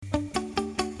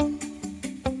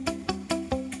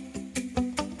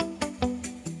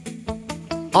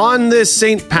On this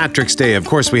St. Patrick's Day, of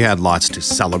course, we had lots to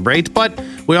celebrate, but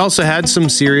we also had some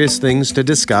serious things to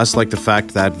discuss, like the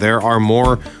fact that there are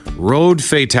more road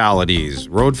fatalities.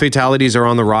 Road fatalities are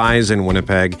on the rise in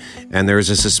Winnipeg, and there's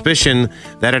a suspicion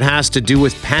that it has to do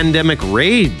with pandemic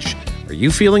rage. Are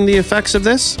you feeling the effects of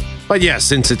this? But yes,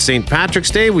 since it's St.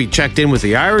 Patrick's Day, we checked in with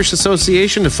the Irish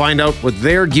Association to find out what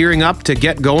they're gearing up to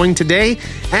get going today,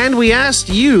 and we asked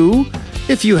you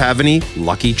if you have any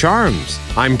lucky charms.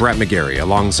 I'm Brett McGarry,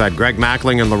 alongside Greg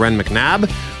Mackling and Loren McNabb.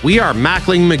 We are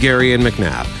Mackling, McGarry, and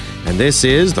McNabb, and this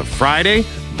is the Friday,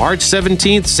 March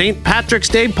 17th, St. Patrick's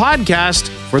Day podcast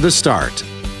for The Start.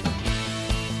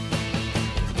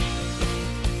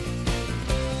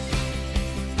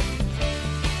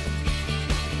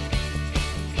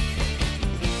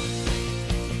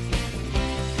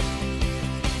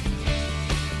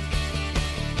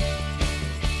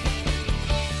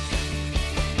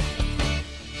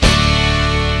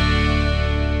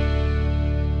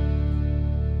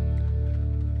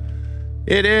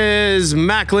 It is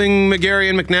Mackling, McGarry,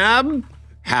 and McNabb.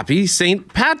 Happy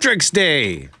St. Patrick's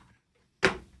Day.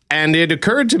 And it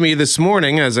occurred to me this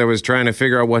morning as I was trying to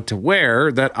figure out what to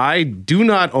wear that I do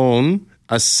not own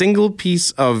a single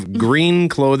piece of green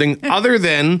clothing other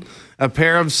than a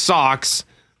pair of socks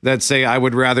that say I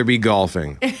would rather be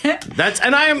golfing.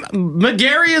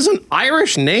 McGarry is an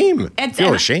Irish name. I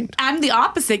feel ashamed. I'm the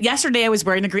opposite. Yesterday I was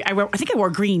wearing I think I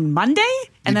wore green Monday,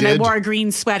 and then I wore a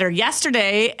green sweater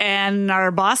yesterday, and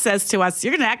our boss says to us,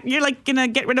 you're gonna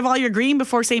get rid of all your green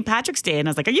before St. Patrick's Day. And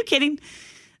I was like, are you kidding?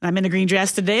 And I'm in a green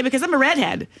dress today because I'm a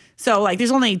redhead. So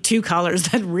there's only two colors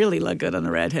that really look good on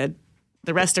a redhead.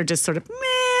 The rest are just sort of meh.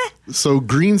 So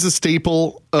green's a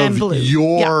staple of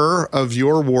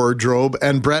your wardrobe.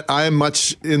 And Brett, I am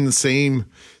much in the same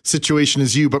situation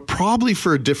as you, but probably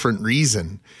for a different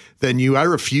reason than you. I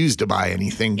refuse to buy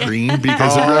anything green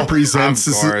because it represents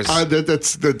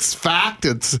that's fact.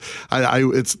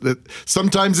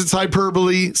 Sometimes it's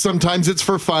hyperbole, sometimes it's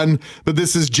for fun, but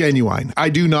this is genuine. I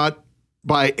do not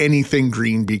buy anything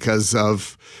green because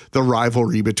of the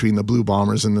rivalry between the Blue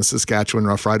Bombers and the Saskatchewan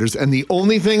Roughriders. And the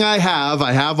only thing I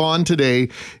have on today,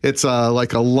 it's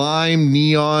like a lime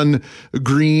neon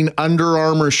green Under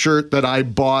Armour shirt that I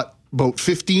bought about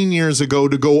 15 years ago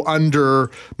to go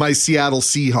under my Seattle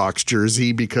Seahawks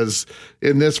jersey, because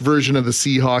in this version of the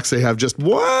Seahawks, they have just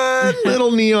one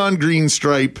little neon green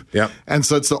stripe. Yep. And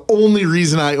so it's the only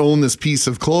reason I own this piece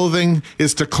of clothing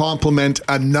is to complement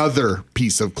another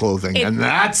piece of clothing. And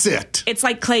that's it. It's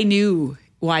like Clay knew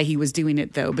why he was doing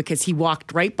it, though, because he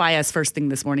walked right by us first thing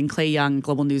this morning, Clay Young,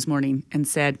 Global News Morning, and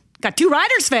said, got two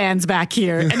Riders fans back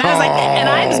here. And I was like, and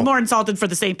I was more insulted for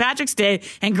the St. Patrick's Day,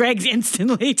 and Greg's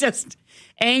instantly just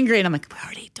angry. And I'm like, we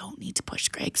already don't need to push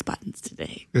Greg's buttons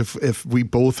today. If we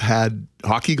both had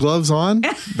hockey gloves on,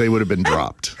 they would have been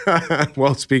dropped.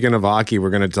 Well, speaking of hockey,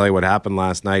 we're going to tell you what happened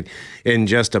last night in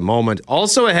just a moment.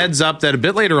 Also, a heads up that a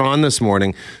bit later on this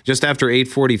morning, just after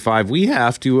 8:45, we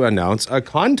have to announce a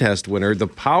contest winner, the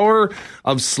Power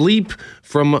of Sleep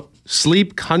from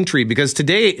Sleep Country, because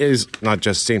today is not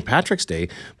just St. Patrick's Day,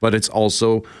 but it's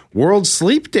also World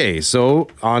Sleep Day. So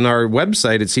on our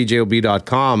website at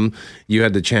cjob.com, you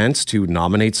had the chance to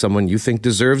nominate someone you think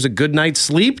deserves a good night's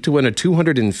sleep to win a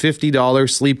 $250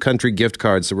 Sleep Country gift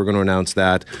card. So we're going to announce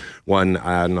that one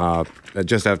on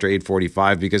just after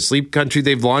 8:45, because Sleep Country,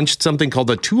 they've launched something called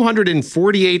the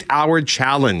 248-hour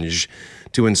challenge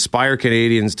to inspire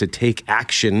Canadians to take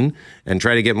action and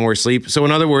try to get more sleep. So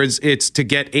in other words, it's to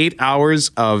get 8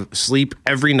 hours of sleep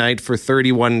every night for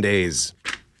 31 days.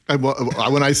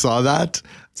 When I saw that,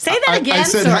 say that again.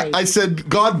 I said,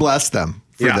 God bless them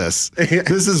for this.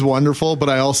 This is wonderful, but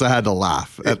I also had to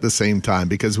laugh at the same time,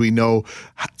 because we know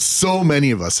so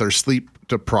many of us are sleep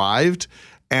deprived,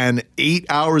 and 8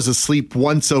 hours of sleep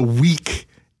once a week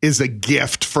is a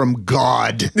gift from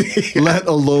God, let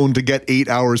alone to get 8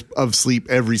 hours of sleep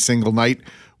every single night.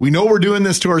 We know we're doing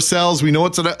this to ourselves. We know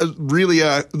it's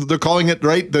they're calling it,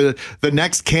 right? The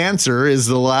next cancer is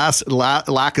the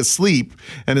lack of sleep,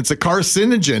 and it's a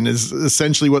carcinogen is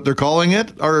essentially what they're calling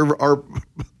it. Our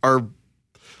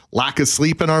lack of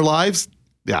sleep in our lives.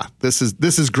 Yeah, this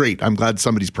is great. I'm glad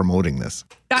somebody's promoting this.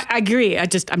 I agree.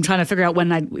 I'm trying to figure out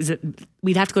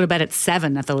we'd have to go to bed at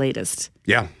 7 at the latest.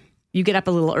 Yeah. You get up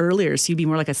a little earlier, so you'd be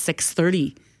more like a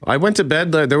 6:30. I went to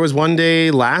bed. There was one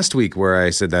day last week where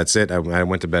I said, that's it. I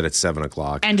went to bed at 7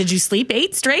 o'clock. And did you sleep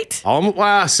 8 straight?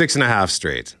 6.5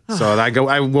 straight. So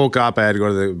I woke up, I had to go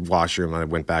to the washroom, and I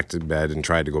went back to bed and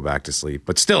tried to go back to sleep.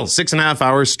 But still, 6.5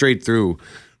 hours straight through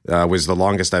was the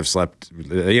longest I've slept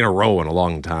in a row in a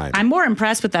long time. I'm more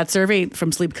impressed with that survey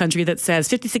from Sleep Country that says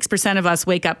 56% of us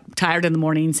wake up tired in the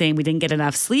morning saying we didn't get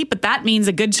enough sleep, but that means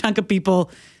a good chunk of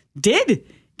people did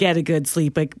get a good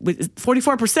sleep, like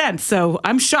 44%. So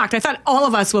I'm shocked. I thought all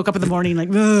of us woke up in the morning like,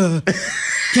 ugh.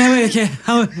 I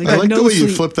like the way you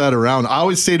flip that around. I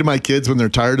always say to my kids when they're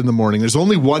tired in the morning, there's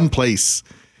only one place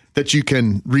that you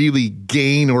can really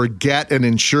gain or get and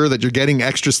ensure that you're getting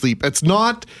extra sleep. It's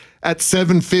not at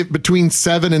between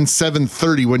 7 and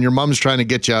 7:30 when your mom's trying to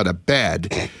get you out of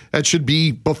bed. That should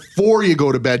be before you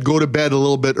go to bed. Go to bed a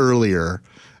little bit earlier.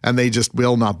 And they just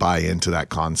will not buy into that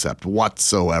concept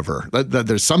whatsoever.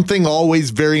 There's something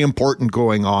always very important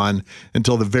going on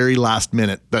until the very last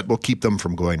minute that will keep them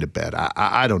from going to bed.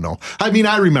 I don't know. I mean,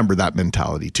 I remember that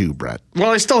mentality too, Brett.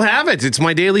 Well, I still have it. It's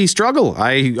my daily struggle.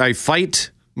 I fight.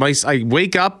 I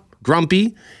wake up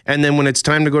grumpy, and then when it's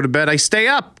time to go to bed, I stay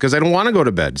up because I don't want to go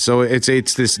to bed. So it's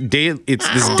this daily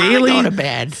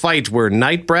fight where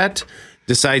Night Brett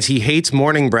decides he hates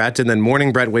Morning Brett, and then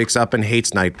Morning Brett wakes up and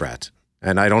hates Night Brett.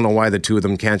 And I don't know why the two of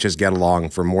them can't just get along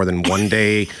for more than one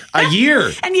day a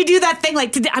year. And you do that thing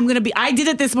like, today, I did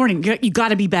it this morning. You got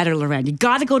to be better, Loren. You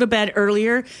got to go to bed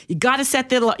earlier. You got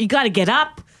to you got to get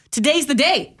up. Today's the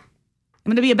day.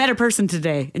 I'm going to be a better person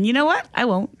today. And you know what? I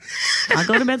won't. I'll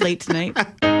go to bed late tonight.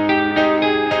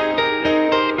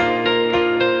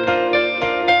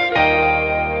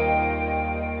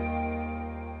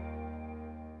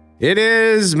 It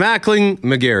is Mackling,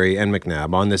 McGarry, and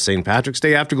McNabb on this St. Patrick's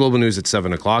Day after Global News at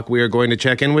 7 o'clock. We are going to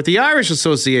check in with the Irish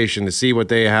Association to see what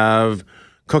they have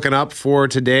cooking up for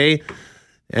today.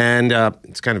 And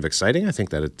it's kind of exciting, I think,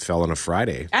 that it fell on a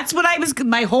Friday. That's what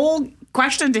my whole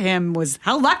question to him was,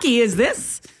 how lucky is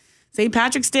this? St.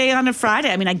 Patrick's Day on a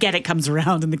Friday. I mean, I get it comes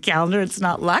around in the calendar. It's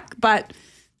not luck, but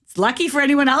it's lucky for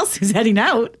anyone else who's heading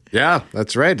out. Yeah,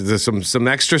 that's right. There's some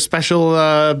extra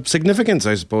special significance,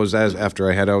 I suppose, after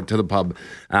I head out to the pub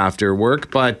after work.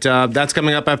 But that's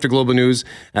coming up after Global News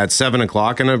at 7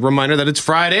 o'clock. And a reminder that it's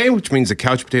Friday, which means the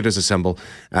Couch Potatoes assemble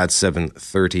at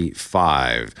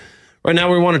 7:35. Right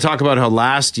now, we want to talk about how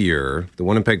last year, the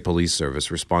Winnipeg Police Service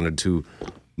responded to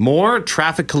more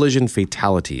traffic collision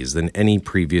fatalities than any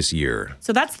previous year.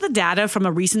 So that's the data from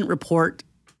a recent report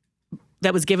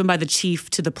that was given by the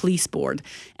chief to the police board.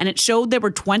 And it showed there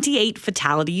were 28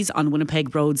 fatalities on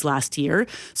Winnipeg roads last year.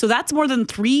 So that's more than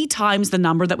 3 times the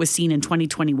number that was seen in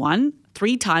 2021,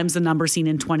 3 times the number seen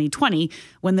in 2020,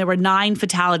 when there were 9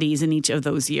 fatalities in each of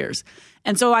those years.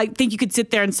 And so I think you could sit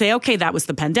there and say, okay, that was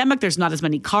the pandemic. There's not as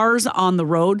many cars on the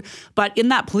road. But in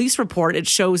that police report, it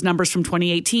shows numbers from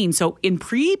 2018. So in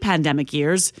pre-pandemic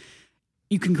years,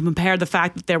 you can compare the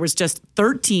fact that there was just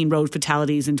 13 road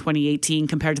fatalities in 2018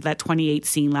 compared to that 28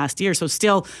 seen last year. So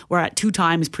still, we're at 2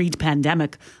 times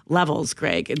pre-pandemic levels,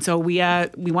 Greg. And so we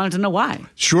wanted to know why.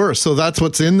 Sure. So that's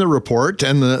what's in the report,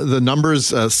 and the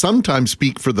numbers sometimes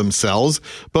speak for themselves.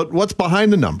 But what's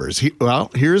behind the numbers?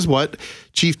 Well, here's what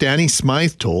Chief Danny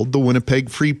Smythe told the Winnipeg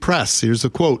Free Press. Here's a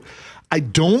quote. "I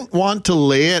don't want to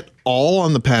lay it all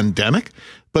on the pandemic,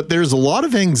 but there's a lot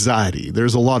of anxiety.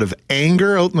 There's a lot of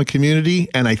anger out in the community,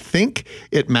 and I think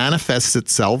it manifests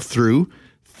itself through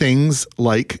things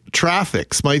like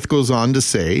traffic." Smythe goes on to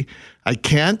say, "I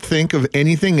can't think of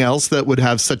anything else that would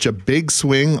have such a big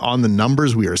swing on the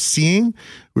numbers we are seeing.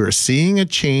 We are seeing a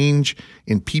change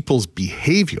in people's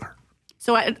behavior."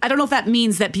 So I don't know if that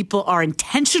means that people are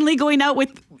intentionally going out with,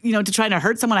 to try to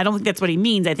hurt someone. I don't think that's what he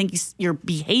means. I think you're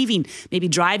behaving, maybe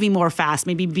driving more fast,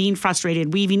 maybe being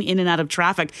frustrated, weaving in and out of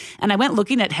traffic. And I went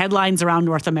looking at headlines around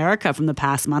North America from the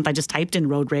past month. I just typed in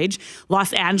road rage.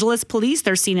 Los Angeles police,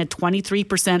 they're seeing a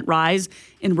 23% rise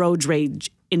in road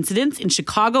rage incidents. In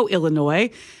Chicago,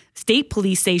 Illinois, state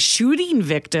police say shooting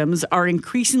victims are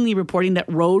increasingly reporting that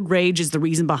road rage is the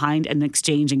reason behind an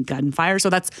exchange in gunfire. So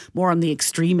that's more on the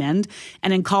extreme end.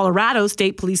 And in Colorado,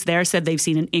 state police there said they've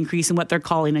seen an increase in what they're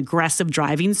calling aggressive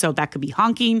driving. So that could be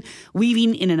honking,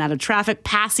 weaving in and out of traffic,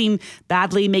 passing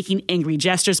badly, making angry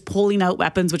gestures, pulling out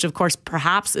weapons, which of course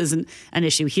perhaps isn't an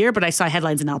issue here. But I saw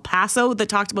headlines in El Paso that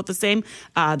talked about the same.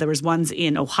 There was ones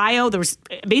in Ohio. There was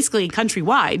basically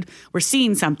countrywide. We're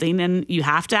seeing something, and you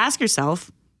have to ask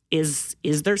yourself, is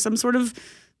there some sort of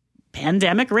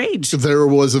pandemic rage? There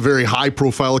was a very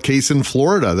high-profile case in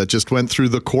Florida that just went through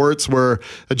the courts where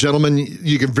a gentleman,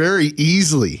 you can very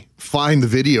easily find the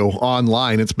video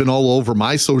online. It's been all over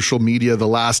my social media the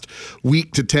last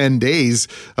week to 10 days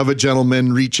of a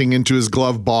gentleman reaching into his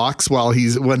glove box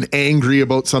when angry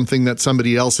about something that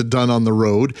somebody else had done on the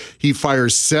road. He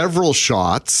fires several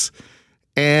shots,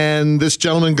 and this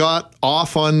gentleman got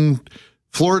off on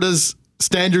Florida's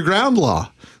stand your ground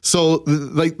law. So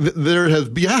like there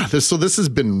has, so this has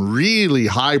been really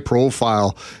high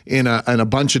profile in a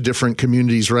bunch of different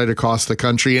communities right across the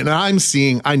country. And I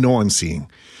know I'm seeing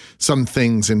some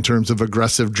things in terms of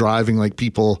aggressive driving, like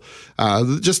people,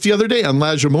 just the other day on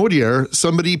La Jamodière,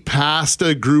 somebody passed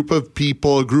a group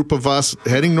of us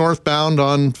heading northbound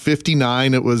on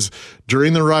 59. It was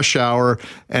during the rush hour,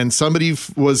 and somebody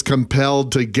was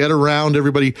compelled to get around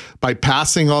everybody by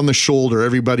passing on the shoulder,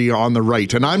 everybody on the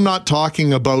right. And I'm not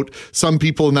talking about some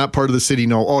people in that part of the city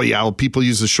know, people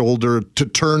use the shoulder to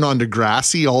turn onto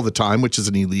Grassy all the time, which is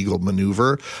an illegal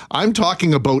maneuver. I'm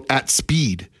talking about at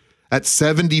speed. At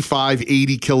 75,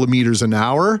 80 kilometers an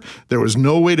hour. There was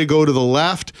no way to go to the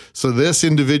left. So this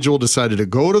individual decided to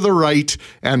go to the right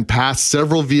and pass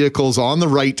several vehicles on the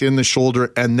right in the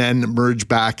shoulder and then merge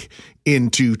back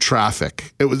into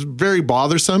traffic. It was very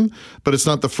bothersome, but it's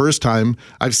not the first time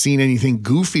I've seen anything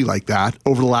goofy like that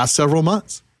over the last several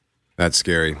months. That's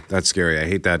scary. I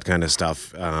hate that kind of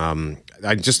stuff. I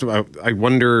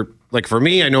wonder, like for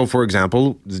me, I know, for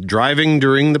example, driving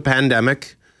during the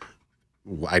pandemic,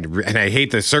 and I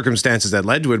hate the circumstances that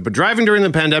led to it, but driving during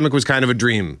the pandemic was kind of a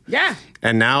dream. Yeah.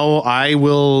 And now I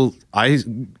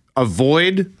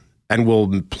avoid and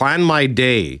will plan my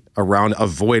day around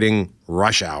avoiding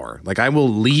rush hour. Like I will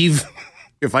leave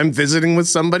if I'm visiting with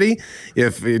somebody,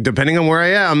 depending on where I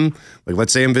am, like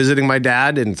let's say I'm visiting my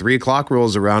dad and 3:00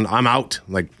 rolls around, I'm out.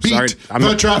 Like, sorry, I'm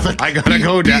the traffic. I gotta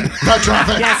go, Dad. The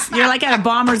traffic. Yes, you're like at a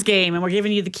Bombers game and we're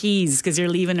giving you the keys because you're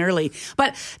leaving early.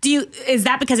 But is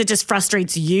that because it just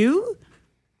frustrates you?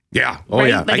 Yeah. Oh, right?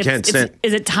 yeah. Like I can't stand.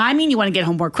 Is it timing? You want to get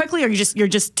home more quickly, or you're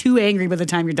just too angry by the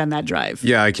time you're done that drive?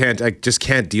 Yeah, I just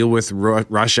can't deal with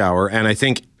rush hour. And I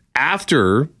think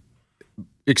after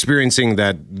experiencing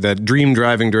that dream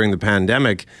driving during the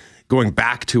pandemic, going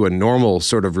back to a normal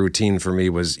sort of routine for me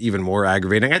was even more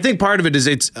aggravating. I think part of it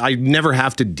is I never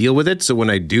have to deal with it. So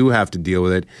when I do have to deal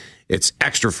with it, it's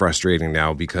extra frustrating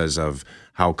now because of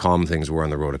how calm things were on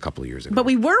the road a couple of years ago. But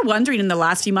we were wondering in the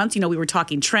last few months, we were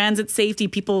talking transit safety,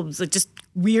 people just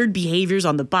weird behaviors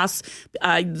on the bus,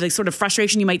 the sort of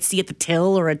frustration you might see at the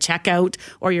till or a checkout,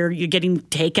 or you're getting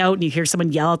takeout and you hear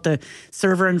someone yell at the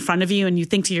server in front of you and you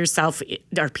think to yourself,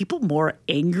 are people more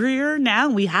angrier now?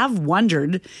 We have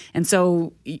wondered. And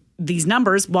so these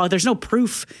numbers, while there's no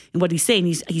proof in what he's saying,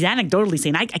 he's anecdotally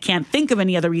saying, I can't think of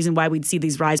any other reason why we'd see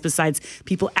these rise besides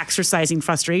people exercising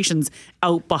frustrations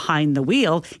out behind the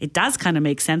wheel. It does kind of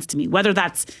make sense to me, whether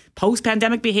that's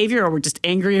post-pandemic behavior or we're just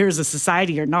angrier as a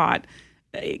society or not.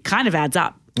 It kind of adds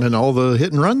up. And all the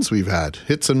hit and runs we've had,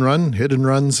 hit and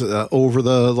runs over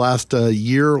the last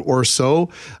year or so.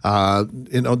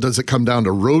 Does it come down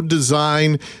to road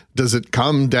design? Does it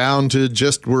come down to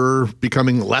just we're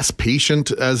becoming less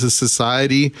patient as a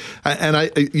society?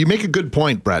 And you make a good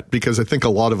point, Brett, because I think a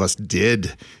lot of us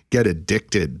did get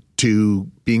addicted to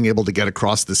being able to get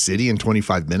across the city in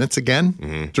 25 minutes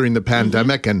again during the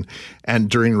pandemic and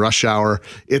during rush hour.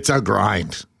 It's a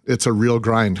grind. It's a real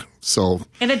grind.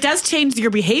 And it does change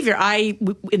your behavior.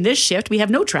 In this shift, we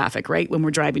have no traffic, right, when we're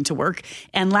driving to work.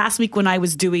 And last week when I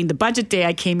was doing the budget day,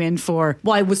 I came in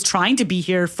I was trying to be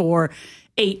here for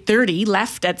 8:30,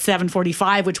 left at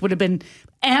 7:45, which would have been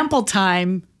ample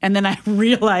time. And then I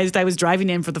realized I was driving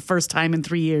in for the first time in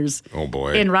 3 years. Oh,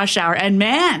 boy. In rush hour. And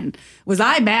man, was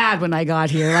I mad when I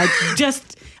got here.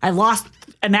 I lost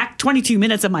 22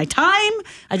 minutes of my time.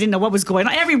 I didn't know what was going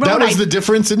on. Every road. That was the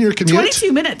difference in your commute?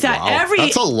 22 minutes. Wow.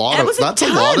 That's a lot of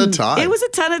time. It was a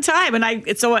ton of time. And I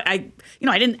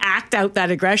didn't act out that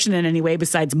aggression in any way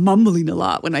besides mumbling a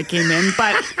lot when I came in,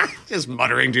 but just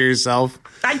muttering to yourself.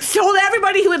 I told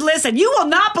everybody who would listen, you will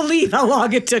not believe how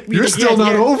long it took me You're to still get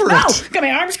not here. over it. No, got my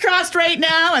arms crossed right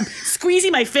now. I'm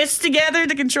squeezing my fists together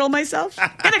to control myself.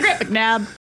 Get a grip, McNabb.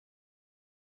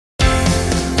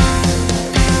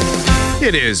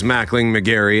 It is Mackling,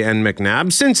 McGarry, and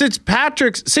McNabb. Since it's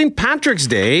St. Patrick's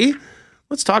Day,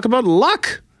 let's talk about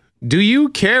luck. Do you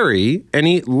carry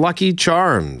any Lucky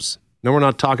Charms? No, we're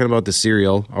not talking about the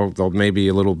cereal, although maybe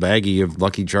a little baggie of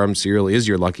Lucky Charms cereal is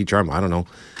your Lucky Charm. I don't know.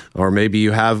 Or maybe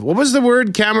you have, what was the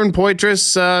word, Cameron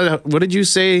Poitras? What did you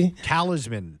say?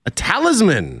 Talisman. A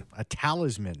talisman. A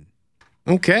talisman.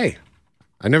 Okay.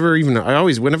 Whenever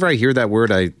I hear that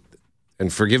word,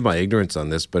 and forgive my ignorance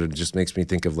on this, but it just makes me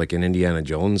think of like an Indiana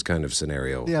Jones kind of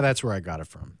scenario. Yeah, that's where I got it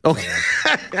from. Okay.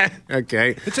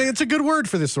 Okay. It's a good word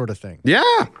for this sort of thing.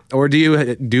 Yeah. Or do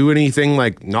you do anything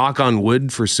like knock on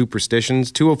wood for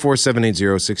superstitions?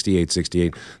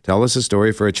 204-780-6868. Tell us a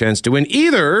story for a chance to win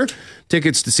either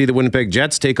tickets to see the Winnipeg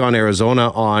Jets take on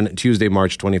Arizona on Tuesday,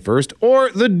 March 21st, or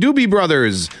the Doobie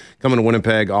Brothers coming to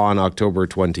Winnipeg on October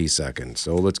 22nd.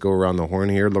 So let's go around the horn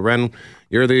here. Loren,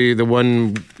 you're the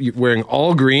one wearing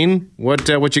all green.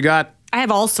 What you got? I have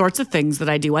all sorts of things that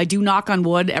I do. I do knock on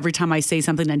wood every time I say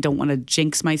something. I don't want to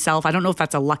jinx myself. I don't know if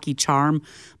that's a lucky charm,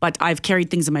 but I've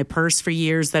carried things in my purse for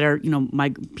years that are, my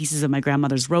pieces of my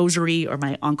grandmother's rosary, or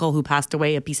my uncle who passed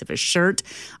away, a piece of his shirt.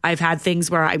 I've had things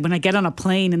where when I get on a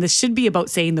plane, and this should be about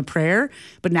saying the prayer,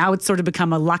 but now it's sort of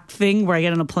become a luck thing where I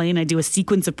get on a plane, I do a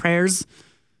sequence of prayers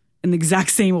in the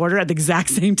exact same order at the exact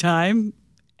same time,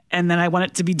 and then I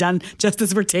want it to be done just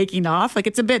as we're taking off. Like,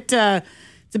 it's a bit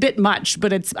much,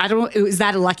 but I don't know, is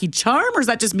that a lucky charm, or is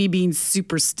that just me being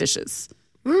superstitious?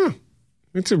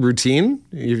 It's a routine.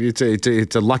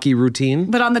 It's a lucky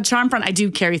routine. But on the charm front, I do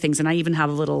carry things, and I even have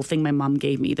a little thing my mom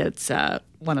gave me that's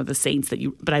one of the saints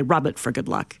but I rub it for good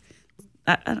luck.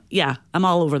 Yeah, I'm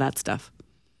all over that stuff.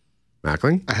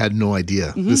 Mackling? I had no idea.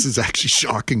 Mm-hmm. This is actually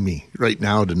shocking me right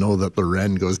now to know that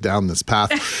Loren goes down this path.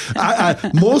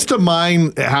 Most of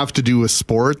mine have to do with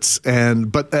sports,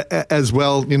 but as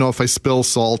well, if I spill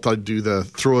salt, I do the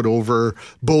throw it over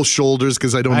both shoulders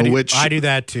because I don't know which. I do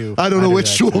that too. I don't know which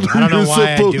shoulder you're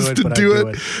supposed to do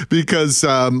it because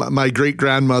my great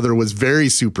grandmother was very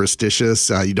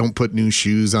superstitious. You don't put new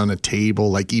shoes on a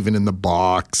table, like even in the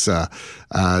box.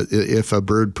 If a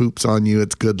bird poops on you,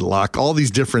 it's good luck. All these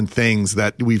different things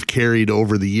that we've carried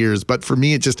over the years. But for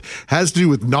me, it just has to do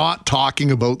with not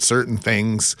talking about certain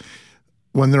things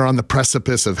when they're on the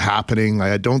precipice of happening.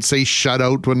 I don't say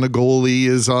shutout when the goalie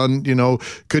is on,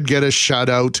 could get a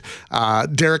shutout.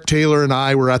 Derek Taylor and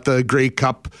I were at the Grey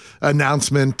Cup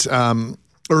announcement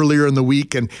earlier in the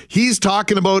week, and he's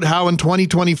talking about how in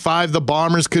 2025 the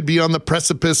Bombers could be on the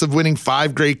precipice of winning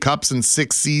 5 Grey Cups in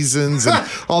 6 seasons and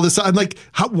all this. I'm like,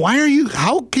 how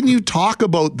can you talk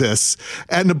about this?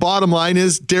 And the bottom line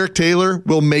is Derek Taylor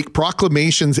will make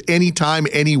proclamations anytime,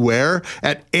 anywhere,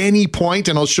 at any point,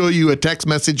 and I'll show you a text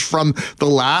message from the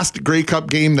last Grey Cup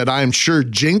game that I am sure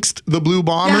jinxed the Blue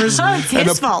Bombers. It's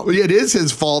his fault. It is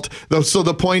his fault. So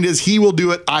the point is, he will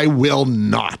do it. I will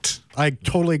not. I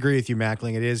totally agree with you,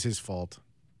 Mackling. It is his fault.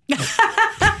 You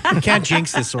can't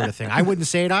jinx this sort of thing. I wouldn't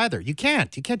say it either. You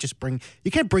can't. You can't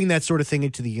bring that sort of thing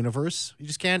into the universe. You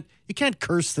just can't. You can't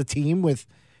curse the team with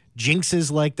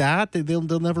jinxes like that. They'll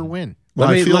never win. Well,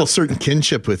 I feel a certain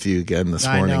kinship with you again this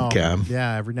morning, Cam.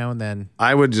 Yeah, every now and then.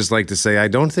 I would just like to say I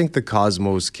don't think the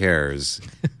cosmos cares.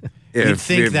 If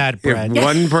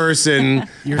one person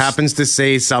happens to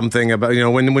say something about,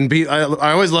 when people,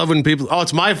 I always love when people,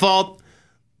 it's my fault.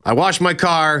 I washed my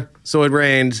car, so it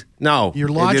rained. No. You're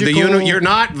logical. You're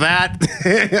not that.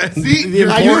 See, you're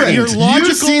logical.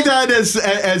 You see that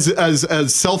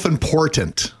as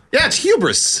self-important. Yeah, it's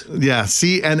hubris. Yeah,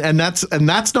 see, and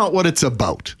that's not what it's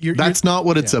about. That's not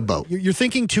what it's about. You're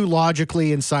thinking too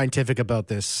logically and scientific about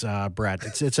this,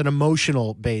 Brett. It's an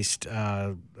emotional-based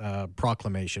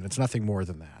proclamation. It's nothing more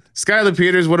than that. Skylar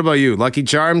Peters, what about you? Lucky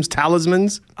charms,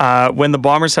 talismans? When the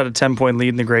Bombers had a 10-point lead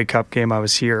in the Grey Cup game, I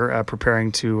was here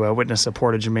preparing to witness a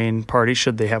Portage-Maine party,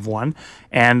 should they have won.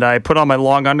 And I put on my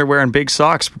long underwear and big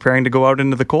socks, preparing to go out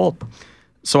into the cold.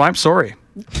 So I'm sorry.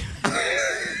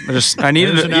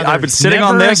 I've been sitting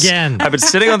on this. Again. I've been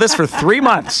sitting on this for 3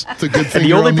 months. It's a good thing.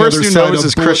 And the only person who knows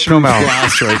is Christian O'Malley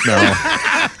right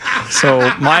now.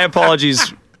 So my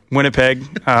apologies, Winnipeg.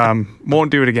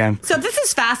 Won't do it again. So this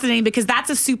is fascinating because that's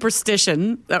a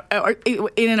superstition in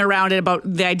and around it about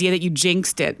the idea that you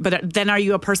jinxed it. But then are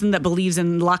you a person that believes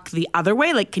in luck the other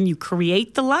way? Like, can you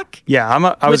create the luck? Yeah, I'm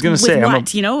like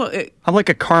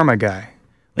a karma guy.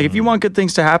 Like, if you want good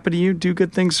things to happen to you, do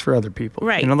good things for other people.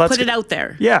 Right. Put it out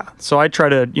there. Yeah. So I try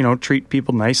to, treat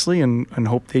people nicely and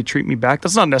hope they treat me back.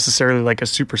 That's not necessarily like a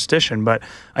superstition, but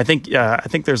I think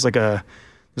there's a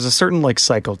certain like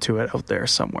cycle to it out there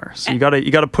somewhere. So you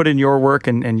gotta put in your work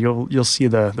and you'll see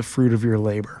the fruit of your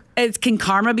labor. Can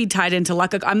karma be tied into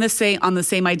luck? I'm on the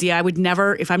same idea. I would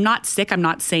never, if I'm not sick, I'm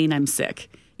not saying I'm sick.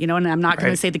 And I'm not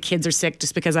going to say the kids are sick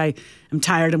just because I am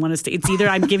tired and want to stay. It's either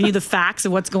I'm giving you the facts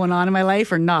of what's going on in my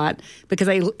life or not, because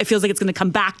it feels like it's going to come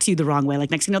back to you the wrong way.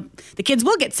 Like, next thing you know, the kids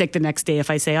will get sick the next day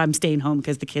if I say I'm staying home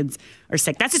because the kids are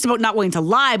sick. That's just about not wanting to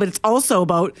lie, but it's also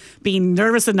about being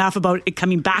nervous enough about it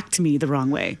coming back to me the wrong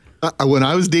way. When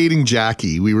I was dating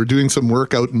Jackie, we were doing some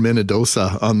work out in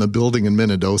Minnedosa on the building in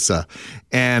Minnedosa.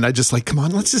 And I just like, come on,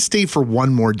 let's just stay for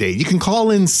one more day. You can call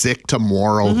in sick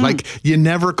tomorrow. Like, you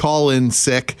never call in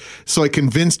sick. So I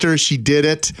convinced her, she did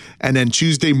it. And then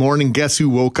Tuesday morning, guess who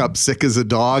woke up sick as a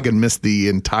dog and missed the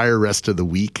entire rest of the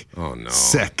week? Oh, no.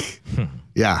 Sick.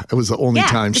 Yeah, it was the only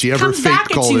time she ever comes back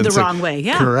fake at called you in the sick. wrong way.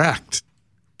 Yeah. Correct.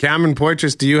 Cameron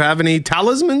Poitras, do you have any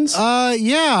talismans?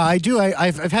 Yeah, I do.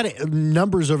 I've had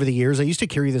numbers over the years. I used to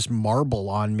carry this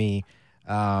marble on me.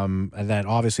 That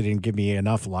obviously didn't give me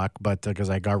enough luck, but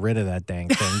because I got rid of that dang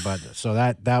thing. But so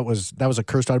that was a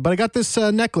cursed item. But I got this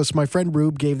necklace. My friend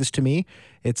Rube gave this to me.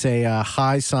 It's a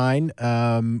high sign,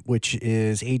 which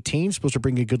is 18, supposed to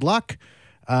bring you good luck.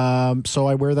 So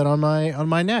I wear that on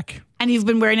my neck. And you've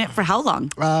been wearing it for how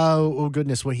long? Oh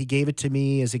goodness! Well, he gave it to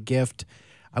me as a gift.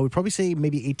 I would probably say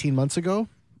maybe 18 months ago.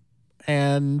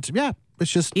 And yeah, it's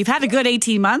just... You've had a good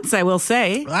 18 months, I will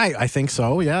say. I think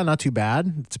so. Yeah, not too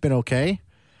bad. It's been okay.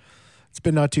 It's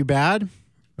been not too bad.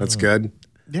 That's good.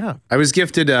 Yeah. I was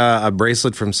gifted a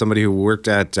bracelet from somebody who worked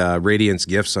at Radiance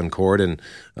Gifts on Cord, and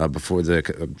before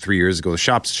 3 years ago, the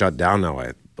shop's shut down now,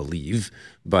 I believe.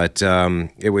 But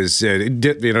it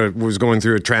was going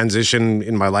through a transition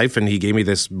in my life, and he gave me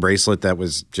this bracelet that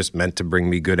was just meant to bring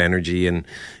me good energy and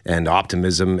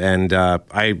optimism. And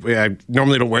I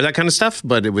normally don't wear that kind of stuff,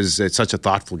 but it's such a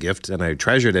thoughtful gift, and I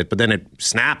treasured it. But then it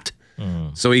snapped,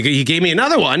 so he gave me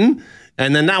another one,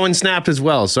 and then that one snapped as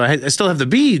well. So I still have the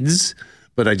beads,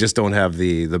 but I just don't have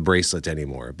the bracelet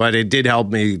anymore. But it did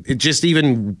help me. It just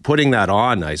even putting that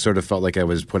on, I sort of felt like I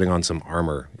was putting on some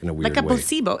armor in a weird way. Like a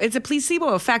placebo. It's a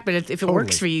placebo effect, but if it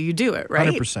works for you, you do it,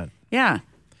 right? 100%. Yeah.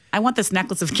 I want this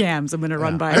necklace of Cam's. I'm going to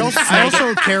run by. I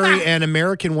also carry an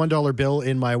American $1 bill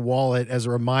in my wallet as a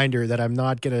reminder that I'm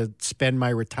not going to spend my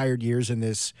retired years in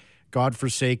this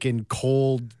godforsaken,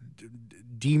 cold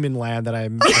demon land that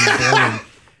I'm born in.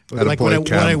 Like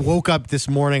when I woke up this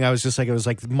morning, it was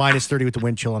like minus 30 with the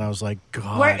wind chill, and I was like,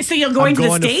 God. So you're going to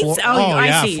the States?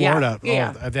 I see. Florida.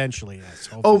 Yeah. Eventually, yes.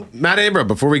 Hopefully. Matt Abra,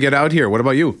 before we get out here, what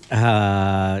about you?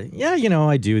 I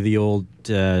do the old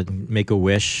make a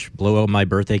wish, blow out my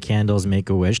birthday candles, make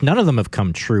a wish. None of them have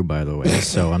come true, by the way.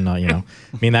 So I'm not, I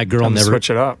mean, that girl never switch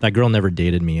it up. That girl never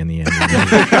dated me in the end.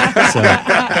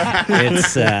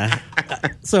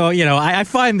 I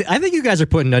think you guys are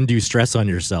putting undue stress on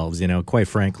yourselves. Quite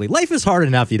frankly, life is hard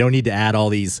enough. You don't need to add all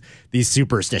these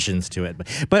superstitions to it.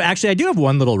 But actually, I do have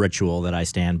one little ritual that I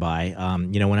stand by.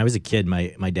 When I was a kid,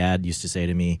 my dad used to say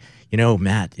to me,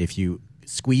 Matt, if you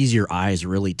squeeze your eyes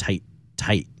really tight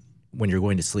when you're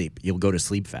going to sleep, you'll go to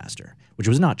sleep faster. Which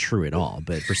was not true at all,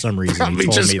 but for some reason he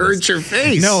told just me hurt this. your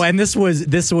face. No, and this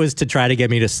was to try to get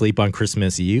me to sleep on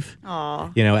Christmas Eve.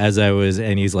 Aww.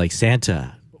 And he's like,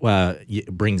 Santa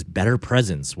brings better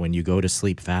presents when you go to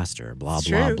sleep faster, blah,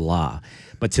 blah, blah.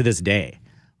 But to this day,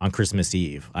 on Christmas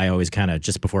Eve, I always kind of,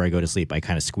 just before I go to sleep, I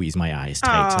kind of squeeze my eyes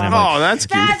tight. And I'm that's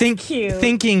cute. That's cute.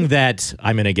 Thinking that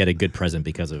I'm going to get a good present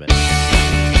because of it.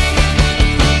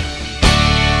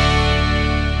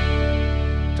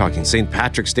 Talking St.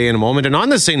 Patrick's Day in a moment. And on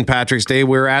the St. Patrick's Day,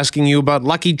 we're asking you about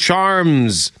lucky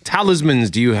charms, talismans.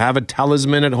 Do you have a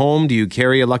talisman at home? Do you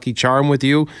carry a lucky charm with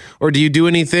you? Or do you do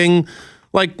anything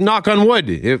like knock on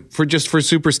wood for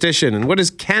superstition? And what does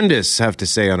Candace have to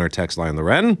say on our text line,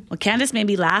 Loren? Well, Candace made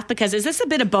me laugh because is this a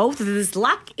bit of both? Is this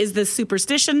luck? Is this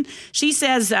superstition? She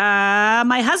says,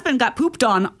 my husband got pooped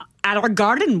on at our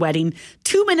garden wedding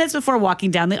 2 minutes before walking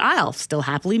down the aisle. Still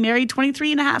happily married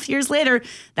 23 and a half years later.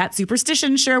 That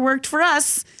superstition sure worked for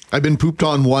us. I've been pooped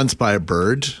on once by a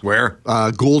bird. Where?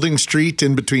 Golding Street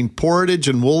in between Portage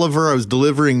and Wooliver. I was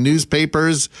delivering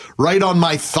newspapers right on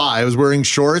my thigh. I was wearing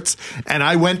shorts, and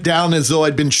I went down as though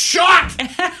I'd been shot.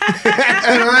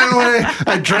 And right away,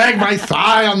 I dragged my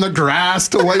thigh on the grass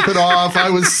to wipe it off. I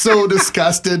was so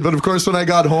disgusted. But of course, when I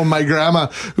got home, my grandma,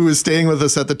 who was staying with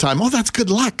us at the time, that's good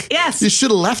luck. Yes. You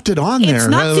should have left it on there. It's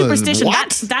not superstition.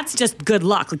 What? That's just good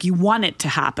luck. Like you want it to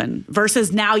happen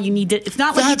versus now you need to. It's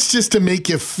not like that's just to make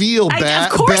you feel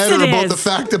better it about is. the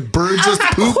fact that bird just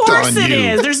pooped on you. Of course it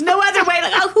is. There's no other way.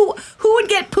 Like, who would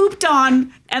get pooped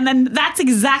on? And then that's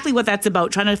exactly what that's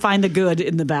about, trying to find the good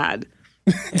in the bad.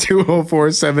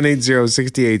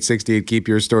 204-780-6868. Keep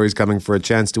your stories coming for a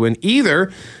chance to win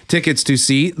either tickets to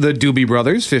see the Doobie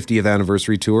Brothers 50th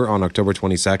anniversary tour on October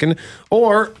 22nd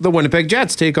or the Winnipeg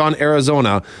Jets take on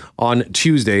Arizona on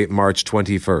Tuesday, March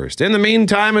 21st. In the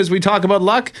meantime, as we talk about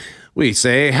luck, we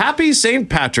say Happy St.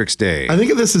 Patrick's Day. I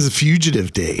think of this as a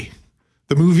Fugitive Day.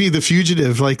 The movie The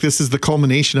Fugitive, this is the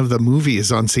culmination of the movie,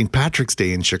 is on St. Patrick's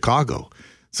Day in Chicago.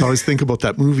 So I always think about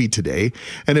that movie today.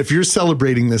 And if you're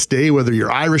celebrating this day, whether you're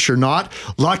Irish or not,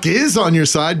 luck is on your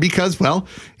side because, well,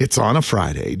 it's on a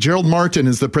Friday. Gerald Martin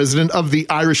is the president of the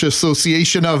Irish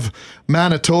Association of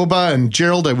Manitoba. And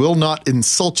Gerald, I will not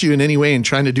insult you in any way in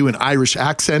trying to do an Irish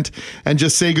accent, and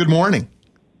just say good morning.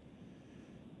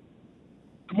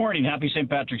 Good morning. Happy St.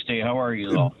 Patrick's Day. How are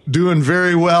you all? Doing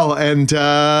very well. And,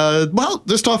 well,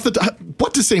 just off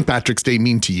what does St. Patrick's Day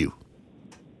mean to you?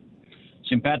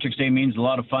 St. Patrick's Day means a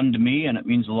lot of fun to me, and it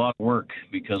means a lot of work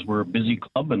because we're a busy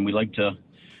club and we like to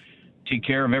take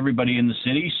care of everybody in the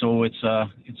city. So it's a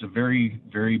very,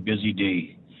 very busy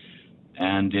day.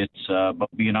 And it's about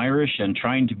being Irish and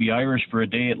trying to be Irish for a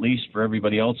day at least for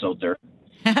everybody else out there.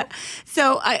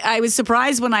 So I was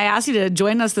surprised when I asked you to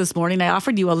join us this morning. I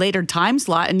offered you a later time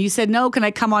slot and you said, no, can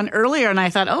I come on earlier? And I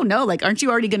thought, oh no, like, aren't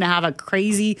you already going to have a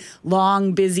crazy,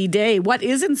 long, busy day? What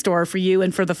is in store for you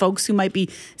and for the folks who might be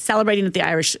celebrating at the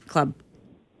Irish Club?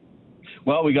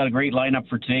 Well, we got a great lineup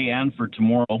for today and for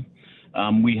tomorrow.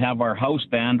 We have our house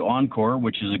band Encore,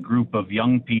 which is a group of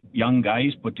young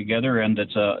guys put together, and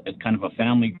it's kind of a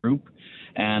family group.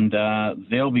 And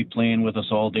they'll be playing with us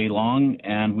all day long.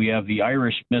 And we have the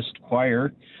Irish Mist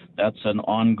Choir. That's an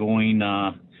ongoing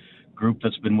group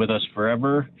that's been with us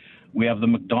forever. We have the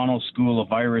McDonald School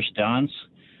of Irish Dance.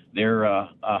 They're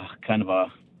kind of a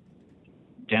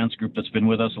dance group that's been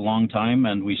with us a long time,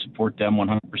 and we support them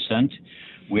 100%.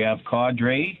 We have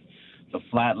Cadre, the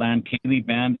Flatland Ceilidh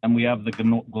Band, and we have the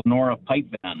Glenora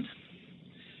Pipe Band.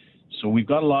 So we've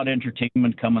got a lot of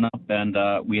entertainment coming up, and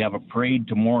we have a parade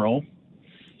tomorrow,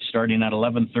 starting at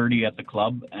 11:30 at the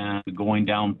club and going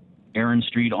down Erin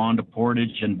Street onto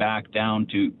Portage and back down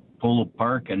to Polo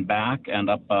Park and back and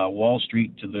up Wall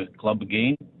Street to the club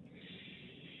again.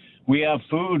 We have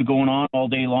food going on all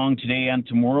day long today and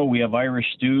tomorrow. We have Irish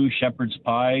stew, shepherd's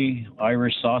pie,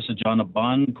 Irish sausage on a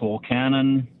bun, coal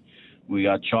cannon. We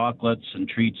got chocolates and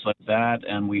treats like that,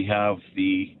 and we have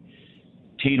the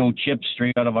potato chips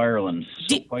straight out of Ireland.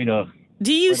 So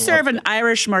Do you serve an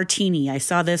Irish martini? I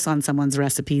saw this on someone's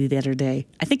recipe the other day.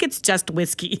 I think it's just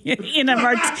whiskey in a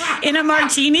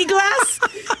martini glass,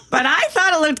 but I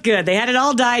thought it looked good. They had it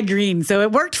all dyed green, so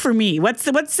it worked for me. What's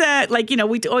like, you know,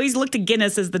 we always look to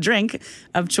Guinness as the drink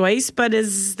of choice, but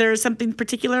is there something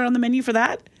particular on the menu for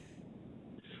that?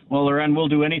 Well, Loren, we'll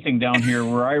do anything down here.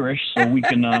 We're Irish, so we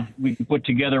can put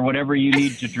together whatever you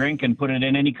need to drink and put it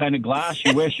in any kind of glass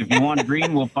you wish. If you want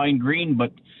green, we'll find green,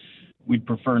 but we'd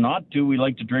prefer not to. We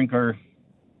like to drink our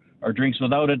drinks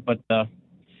without it, but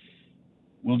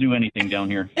we'll do anything down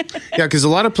here. Yeah, because a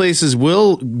lot of places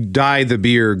will dye the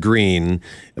beer green,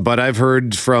 but I've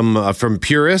heard from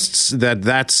purists that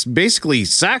that's basically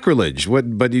sacrilege.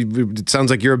 But it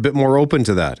sounds like you're a bit more open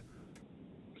to that.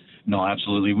 No,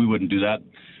 absolutely, we wouldn't do that.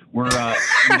 We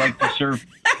like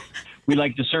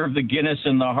to serve the Guinness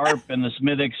and the Harp and the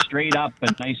Smithwick straight up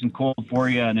and nice and cold for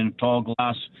you and in a tall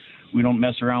glass. We don't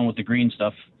mess around with the green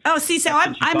stuff. Oh, see, so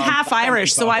I'm half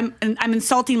Irish, so I'm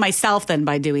insulting myself then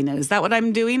by doing it. Is that what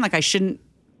I'm doing? Like I shouldn't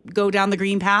go down the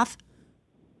green path?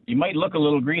 You might look a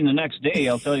little green the next day,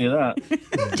 I'll tell you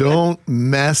that. Don't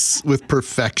mess with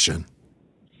perfection.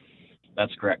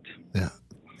 That's correct. Yeah,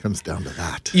 comes down to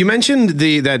that. You mentioned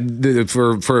that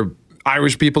for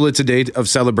Irish people, it's a day of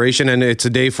celebration, and it's a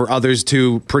day for others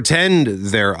to pretend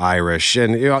they're Irish.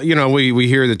 And, you know, we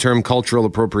hear the term cultural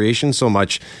appropriation so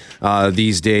much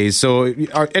these days. So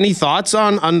any thoughts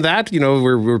on that? You know,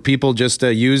 where people just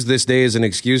use this day as an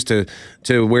excuse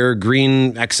to wear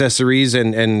green accessories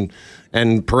and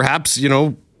perhaps, you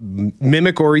know,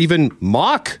 mimic or even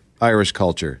mock Irish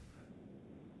culture?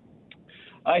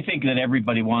 I think that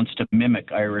everybody wants to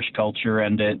mimic Irish culture,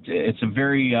 and it's a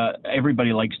very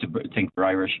everybody likes to think they're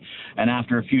Irish, and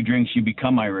after a few drinks you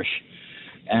become Irish,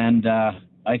 and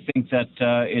I think that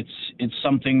it's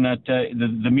something that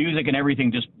the music and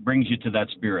everything just brings you to that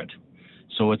spirit,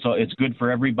 so it's good for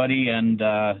everybody, and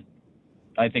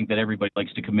I think that everybody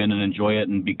likes to come in and enjoy it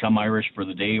and become Irish for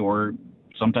the day, or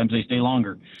sometimes they stay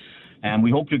longer. And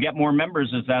we hope to get more members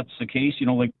if that's the case. You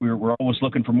know, like we're always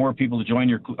looking for more people to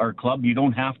join our club. You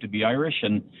don't have to be Irish,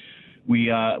 and we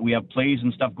have plays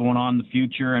and stuff going on in the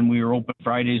future, and we are open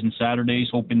Fridays and Saturdays,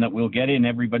 hoping that we'll get in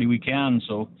everybody we can.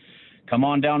 So come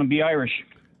on down and be Irish.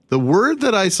 The word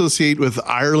that I associate with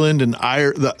Ireland and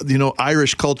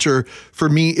Irish culture for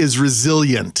me is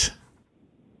resilient.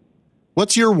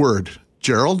 What's your word,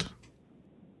 Gerald?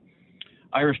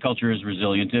 Irish culture is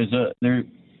resilient.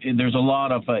 There's a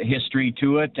lot of history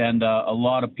to it, and a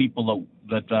lot of people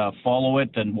that follow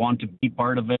it and want to be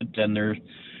part of it. And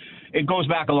it goes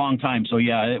back a long time. So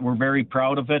yeah, we're very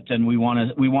proud of it, and we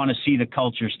want to see the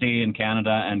culture stay in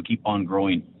Canada and keep on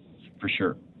growing, for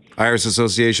sure. Irish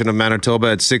Association of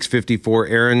Manitoba at 654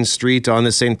 Aaron Street on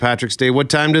this St. Patrick's Day. What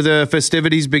time do the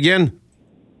festivities begin?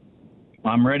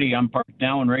 I'm ready. I'm parked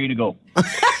now and ready to go.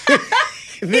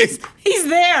 He's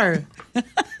there.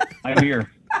 I'm here,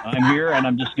 and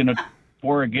I'm just going to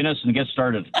pour a Guinness and get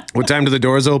started. What time do the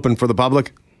doors open for the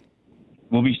public?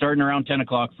 We'll be starting around 10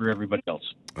 o'clock for everybody else.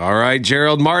 All right,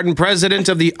 Gerald Martin, president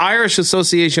of the Irish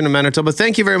Association of Manitoba.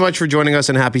 Thank you very much for joining us,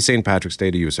 and happy St. Patrick's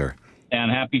Day to you, sir. And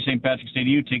happy St. Patrick's Day to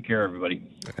you. Take care, everybody.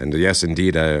 And yes,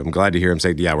 indeed, I'm glad to hear him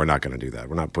say, yeah, we're not going to do that.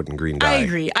 We're not putting green dye. I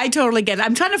agree. I totally get it.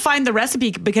 I'm trying to find the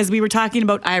recipe because we were talking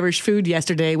about Irish food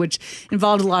yesterday, which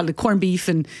involved a lot of corned beef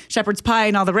and shepherd's pie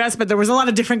and all the rest, but there was a lot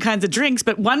of different kinds of drinks.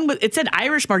 But it said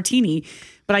Irish martini,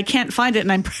 but I can't find it,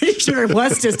 and I'm pretty sure it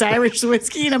was just Irish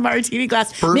whiskey in a martini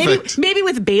glass. Perfect. Maybe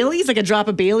with Bailey's, like a drop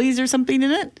of Bailey's or something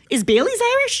in it. Is Bailey's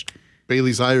Irish?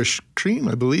 Bailey's Irish cream,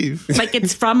 I believe. Like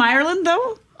it's from Ireland,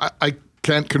 though? I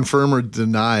can't confirm or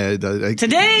deny it.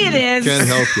 Today it is. Can't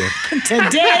help you.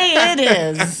 Today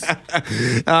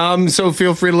it is. So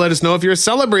feel free to let us know if you're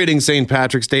celebrating St.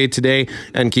 Patrick's Day today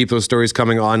and keep those stories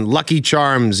coming on Lucky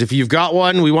Charms. If you've got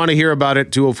one, we want to hear about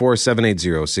it.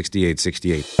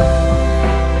 204-780-6868.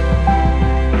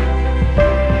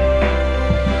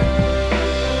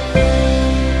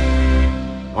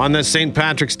 On this St.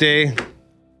 Patrick's Day,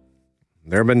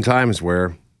 there have been times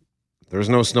where there's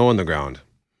no snow on the ground.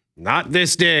 Not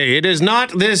this day. It is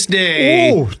not this day.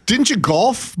 Oh, didn't you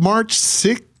golf March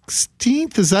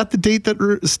 16th? Is that the date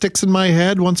that sticks in my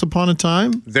head once upon a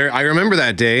time? I remember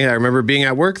that day. I remember being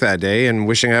at work that day and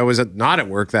wishing I was not at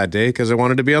work that day because I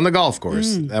wanted to be on the golf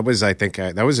course. That was, I think,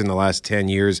 that was in the last 10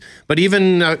 years. But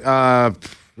even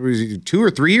 2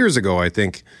 or 3 years ago, I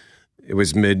think, it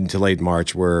was mid to late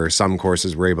March where some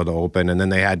courses were able to open, and then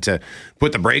they had to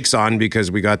put the brakes on because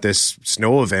we got this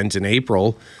snow event in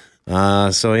April.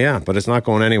 So yeah, but it's not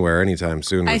going anywhere anytime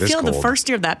soon. I feel cold. the first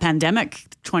year of that pandemic,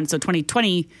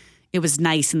 2020, it was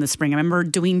nice in the spring. I remember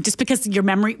doing, just because your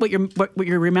memory, what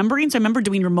you're remembering. So I remember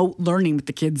doing remote learning with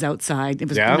the kids outside. It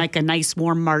was like a nice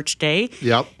warm March day.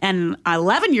 Yep. And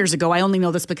 11 years ago, I only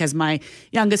know this because my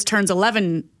youngest turns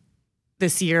 11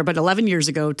 this year, but 11 years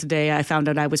ago today, I found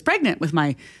out I was pregnant with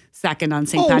my second on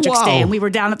St. Patrick's Day, and we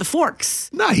were down at the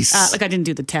Forks. Nice. I didn't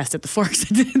do the test at the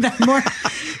Forks. I did that more.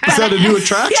 Is that a new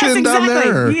attraction down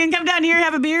there? You can come down here,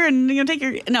 have a beer, and take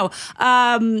your and so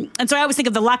I always think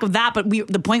of the lack of that. But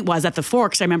the point was at the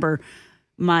Forks. I remember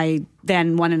my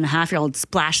then 1.5-year-old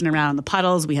splashing around in the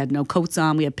puddles. We had no coats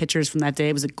on. We had pictures from that day.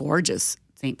 It was a gorgeous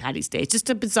St. Patty's Day. It's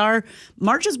just a bizarre.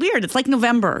 March is weird. It's like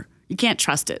November. You can't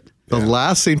trust it. The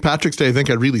last St. Patrick's Day I think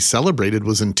I really celebrated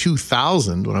was in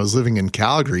 2000 when I was living in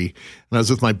Calgary, and I was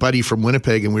with my buddy from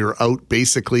Winnipeg, and we were out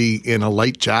basically in a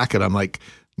light jacket. I'm like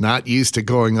not used to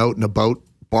going out and about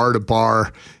bar to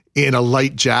bar in a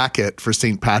light jacket for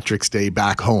St. Patrick's Day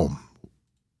back home.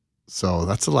 So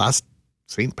that's the last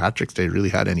St. Patrick's Day I really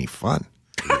had any fun.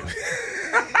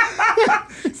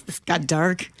 This got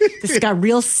dark. This got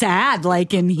real sad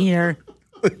like in here.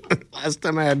 Last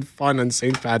time I had fun on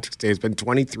St. Patrick's Day, it's been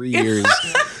 23 years.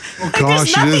 Oh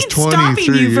gosh, it is 23 stopping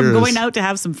you years. from going out to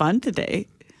have some fun today.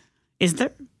 Is there?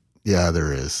 Yeah,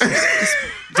 there is.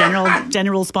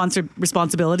 General sponsor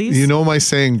responsibilities? You know my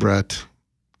saying, Brett.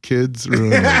 Kids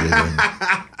ruin everything.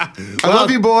 I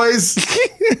love you, boys.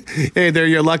 Hey, they're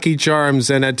your Lucky Charms.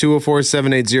 And at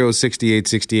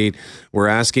 204-780-6868, we're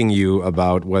asking you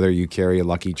about whether you carry a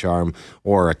Lucky Charm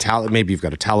or maybe you've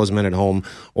got a talisman at home,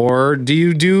 or do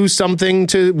you do something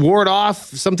to ward off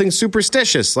something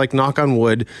superstitious, like knock on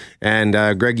wood? And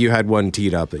Greg, you had one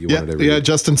teed up that you wanted to read. Yeah,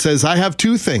 Justin says, I have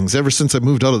two things. Ever since I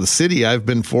moved out of the city, I've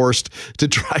been forced to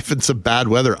drive in some bad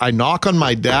weather. I knock on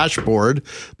my dashboard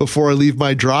before I leave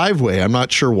my driveway. I'm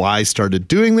not sure why I started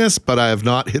doing this, but I have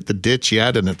not hit the ditch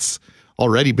yet, and it's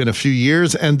already been a few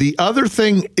years. And the other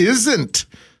thing isn't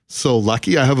so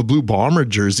lucky. I have a blue Bomber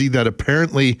jersey that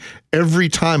apparently every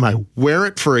time I wear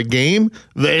it for a game,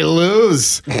 they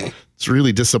lose. It's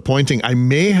really disappointing. I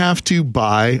may have to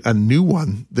buy a new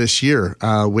one this year.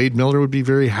 Wade Miller would be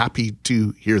very happy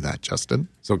to hear that, Justin.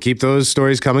 So keep those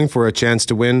stories coming for a chance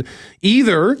to win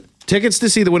either tickets to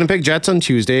see the Winnipeg Jets on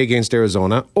Tuesday against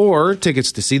Arizona, or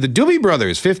tickets to see the Doobie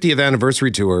Brothers 50th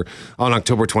anniversary tour on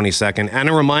October 22nd. And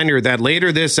a reminder that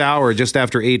later this hour, just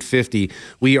after 8:50,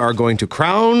 we are going to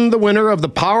crown the winner of the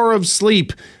Power of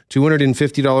Sleep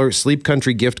 $250 Sleep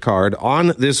Country gift card on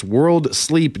this World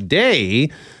Sleep Day,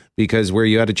 because where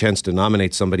you had a chance to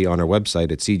nominate somebody on our website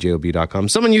at cjob.com,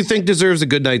 someone you think deserves a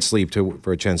good night's sleep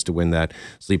for a chance to win that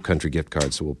Sleep Country gift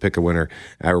card. So we'll pick a winner,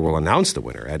 or we'll announce the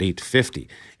winner at 8:50.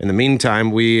 In the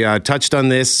meantime, we touched on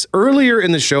this earlier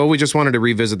in the show. We just wanted to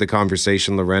revisit the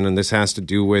conversation, Loren, and this has to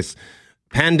do with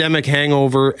pandemic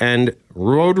hangover and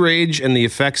road rage and the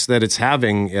effects that it's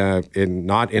having,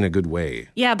 not in a good way.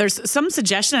 Yeah, there's some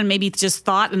suggestion and maybe just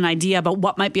thought and idea about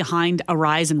what might be behind a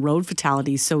rise in road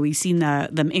fatalities. So we've seen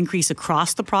them increase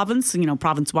across the province.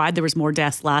 Province-wide, there was more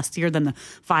deaths last year than the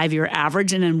 5-year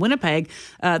average. And in Winnipeg,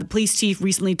 the police chief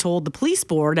recently told the police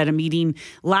board at a meeting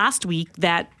last week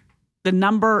that the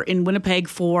number in Winnipeg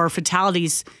for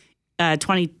fatalities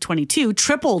 2022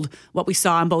 tripled what we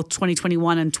saw in both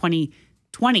 2021 and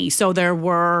 2020. So there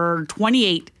were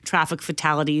 28 traffic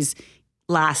fatalities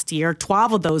last year.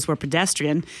 12 of those were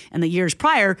pedestrian. And the years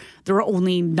prior, there were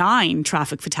only 9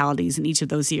 traffic fatalities in each of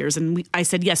those years. And I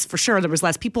said, yes, for sure, there was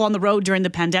less people on the road during the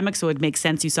pandemic, so it makes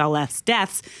sense you saw less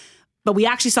deaths. But we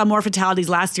actually saw more fatalities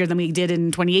last year than we did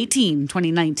in 2018,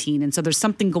 2019. And so there's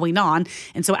something going on.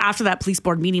 And so after that police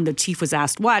board meeting, the chief was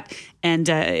asked what, and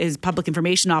his public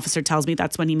information officer tells me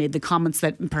that's when he made the comments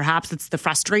that perhaps it's the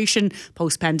frustration,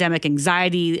 post-pandemic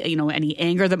anxiety, any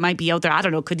anger that might be out there. I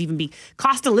don't know, could even be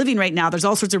cost of living right now. There's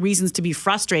all sorts of reasons to be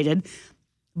frustrated.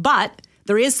 But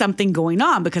there is something going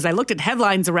on, because I looked at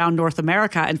headlines around North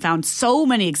America and found so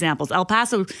many examples. El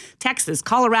Paso, Texas,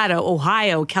 Colorado,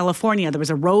 Ohio, California. There was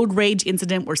a road rage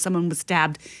incident where someone was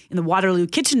stabbed in the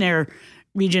Waterloo-Kitchener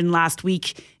region last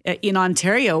week in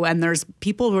Ontario. And there's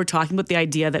people who are talking about the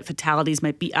idea that fatalities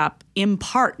might be up in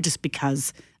part just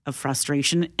because of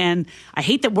frustration. And I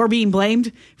hate that we're being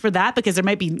blamed for that, because there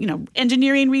might be,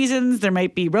 engineering reasons, there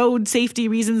might be road safety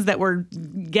reasons that we're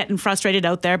getting frustrated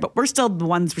out there, but we're still the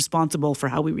ones responsible for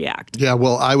how we react. Yeah,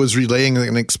 well, I was relaying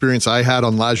an experience I had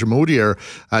on La Jamodière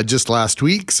just last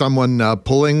week. Someone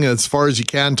pulling as far as you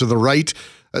can to the right,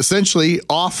 essentially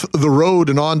off the road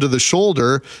and onto the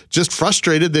shoulder, just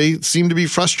frustrated. They seemed to be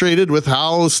frustrated with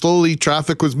how slowly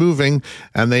traffic was moving,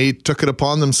 and they took it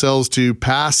upon themselves to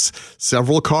pass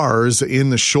several cars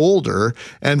in the shoulder.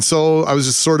 And so I was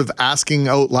just sort of asking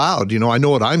out loud, I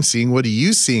know what I'm seeing. What are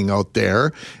you seeing out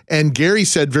there? And Gary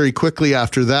said very quickly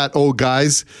after that, oh,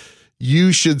 guys,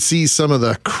 you should see some of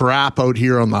the crap out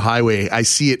here on the highway. I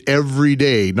see it every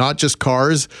day, not just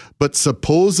cars, but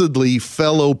supposedly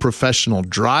fellow professional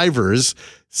drivers.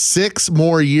 6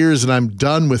 more years and I'm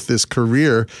done with this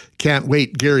career. Can't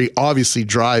wait. Gary obviously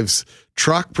drives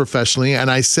truck professionally.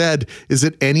 And I said, is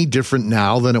it any different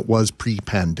now than it was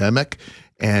pre-pandemic?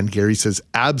 And Gary says,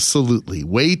 absolutely.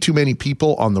 Way too many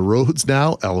people on the roads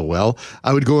now, LOL.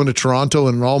 I would go into Toronto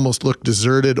and it almost looked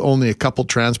deserted. Only a couple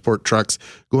transport trucks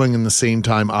going in the same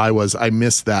time I was. I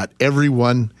miss that.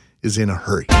 Everyone is in a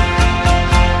hurry.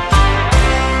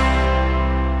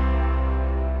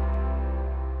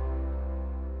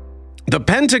 The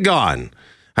Pentagon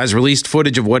has released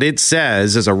footage of what it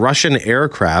says is a Russian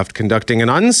aircraft conducting an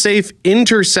unsafe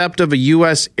intercept of a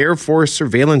U.S. Air Force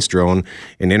surveillance drone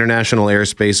in international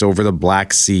airspace over the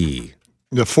Black Sea.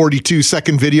 The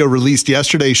 42-second video released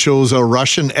yesterday shows a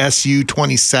Russian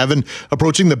Su-27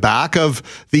 approaching the back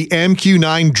of the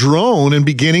MQ-9 drone and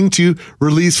beginning to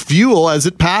release fuel as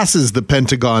it passes, the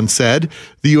Pentagon said.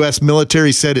 The U.S.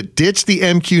 military said it ditched the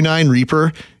MQ-9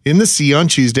 Reaper in the sea on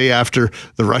Tuesday after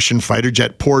the Russian fighter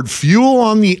jet poured fuel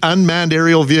on the unmanned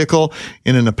aerial vehicle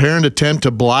in an apparent attempt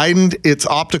to blind its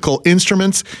optical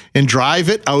instruments and drive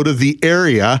it out of the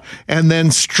area, and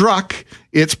then struck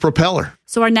its propeller.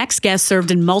 So our next guest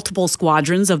served in multiple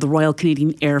squadrons of the Royal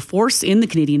Canadian Air Force in the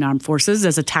Canadian Armed Forces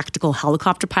as a tactical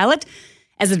helicopter pilot.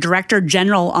 As a Director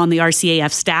General on the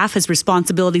RCAF staff, his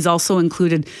responsibilities also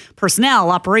included personnel,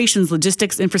 operations,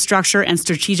 logistics, infrastructure, and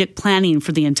strategic planning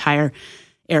for the entire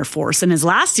Air Force. And his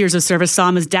last years of service saw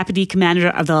him as Deputy Commander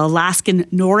of the Alaskan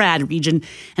NORAD region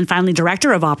and finally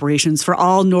Director of Operations for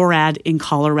all NORAD in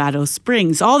Colorado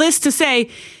Springs. All this to say,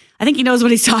 I think he knows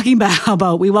what he's talking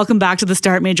about. We welcome back to the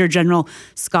start Major General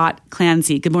Scott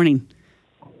Clancy. Good morning.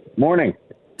 Morning.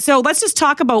 So let's just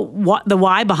talk about the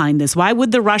why behind this. Why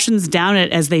would the Russians down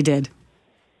it as they did?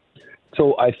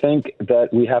 So I think that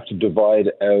we have to divide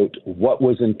out what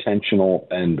was intentional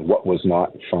and what was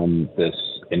not from this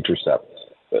intercept.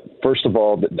 First of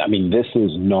all, this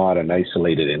is not an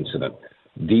isolated incident.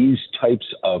 These types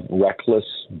of reckless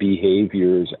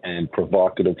behaviors and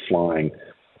provocative flying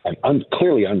and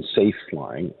clearly unsafe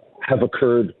flying have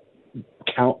occurred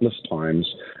countless times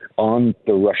on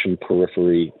the Russian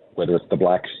periphery, whether it's the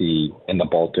Black Sea and the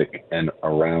Baltic and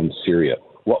around Syria.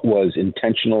 What was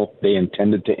intentional, they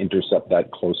intended to intercept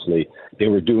that closely. They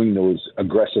were doing those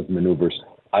aggressive maneuvers.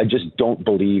 I just don't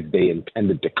believe they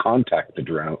intended to contact the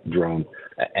drone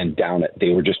and down it. They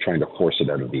were just trying to force it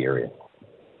out of the area.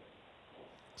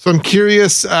 So I'm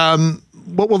curious,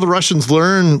 what will the Russians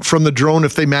learn from the drone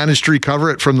if they manage to recover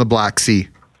it from the Black Sea?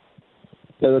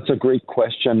 Yeah, that's a great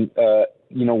question.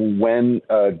 when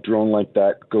a drone like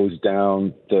that goes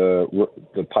down,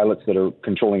 the pilots that are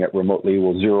controlling it remotely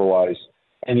will zeroize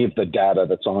any of the data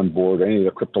that's on board, any of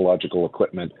the cryptological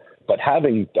equipment. But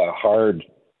having the hard,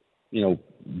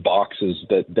 boxes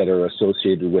that are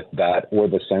associated with that or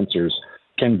the sensors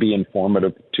can be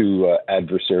informative to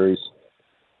adversaries,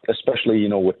 especially,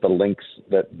 with the links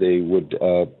that they would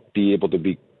be able to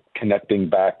be connecting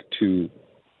back to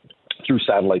through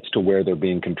satellites to where they're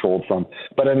being controlled from.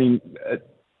 But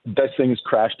that thing's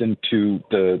crashed into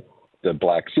the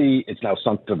Black Sea. It's now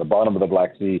sunk to the bottom of the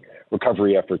Black Sea.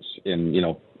 Recovery efforts in,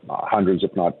 hundreds,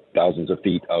 if not thousands of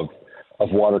feet of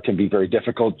water can be very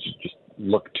difficult. Just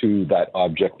look to that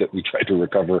object that we tried to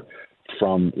recover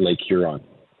from Lake Huron.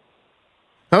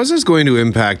 How is this going to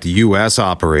impact U.S.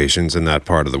 operations in that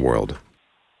part of the world?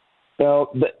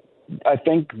 Well, I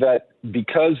think that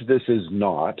because this is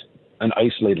not an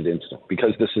isolated incident,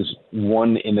 because this is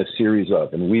one in a series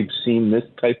of, and we've seen this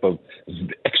type of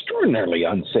extraordinarily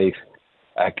unsafe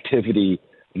activity,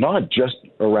 not just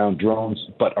around drones,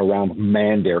 but around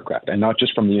manned aircraft, and not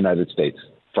just from the United States,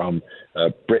 from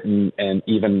Britain, and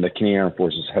even the Canadian Armed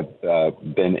Forces have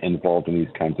been involved in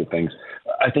these kinds of things.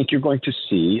 I think you're going to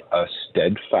see a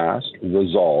steadfast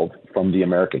resolve from the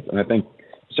Americans. And I think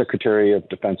Secretary of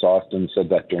Defense Austin said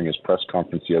that during his press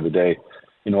conference the other day.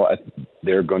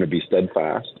 They're going to be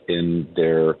steadfast in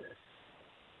their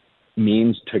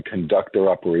means to conduct their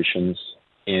operations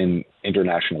in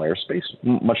international airspace,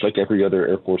 much like every other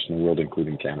air force in the world,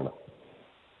 including Canada.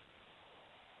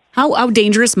 How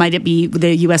dangerous might it be,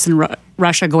 the U.S. and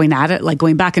Russia going at it, like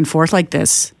going back and forth like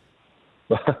this?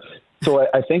 So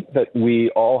I think that we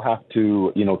all have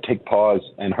to, take pause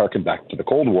and harken back to the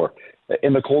Cold War.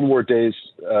 In the Cold War days,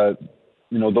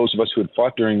 those of us who had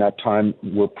fought during that time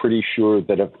were pretty sure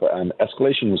that if an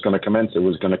escalation was going to commence, it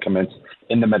was going to commence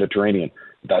in the Mediterranean.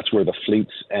 That's where the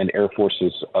fleets and air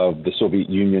forces of the Soviet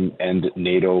Union and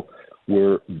NATO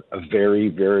were very,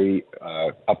 very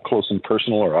up close and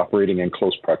personal, or operating in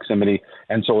close proximity.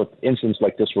 And so if incidents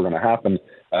like this were going to happen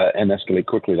and escalate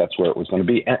quickly, that's where it was going to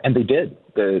be. And they did.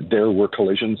 There were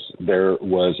collisions. There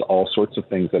was all sorts of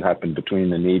things that happened between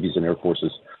the navies and air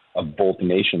forces of both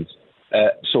nations.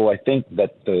 So I think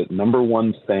that the number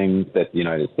one thing that the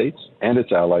United States and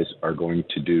its allies are going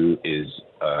to do is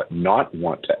not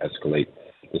want to escalate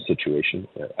the situation.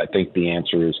 I think the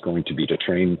answer is going to be to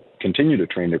continue to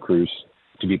train the crews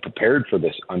to be prepared for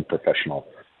this unprofessional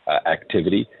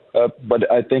activity.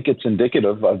 But I think it's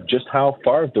indicative of just how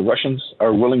far the Russians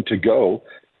are willing to go,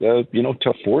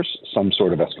 to force some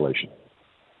sort of escalation.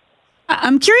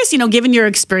 I'm curious, given your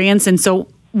experience, and so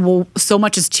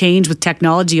much has changed with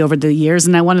technology over the years,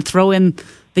 and I want to throw in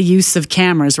the use of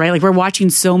cameras, right? Like, we're watching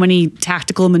so many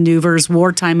tactical maneuvers,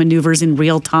 wartime maneuvers in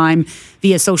real time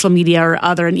via social media or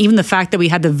other, and even the fact that we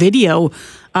had the video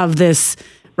of this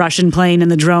Russian plane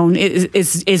and the drone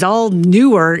is all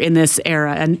newer in this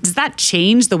era. And does that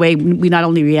change the way we not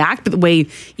only react, but the way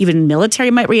even military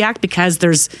might react, because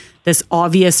there's this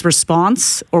obvious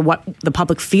response, or what the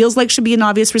public feels like should be an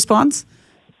obvious response?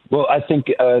 Well, I think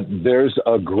there's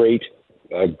a great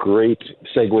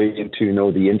segue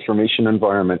into the information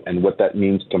environment and what that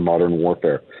means to modern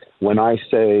warfare. When I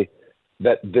say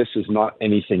that this is not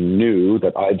anything new,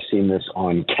 that I've seen this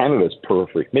on Canada's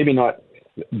periphery, maybe not.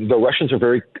 The Russians are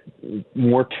very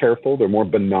more careful. They're more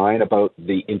benign about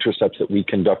the intercepts that we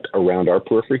conduct around our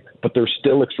periphery, but they're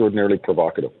still extraordinarily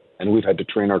provocative. And we've had to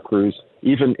train our crews,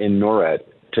 even in NORAD,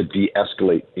 to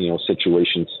de-escalate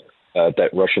situations that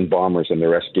Russian bombers and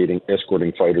their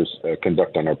escorting fighters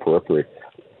conduct on our periphery.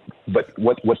 But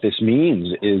what this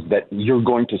means is that you're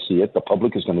going to see it. The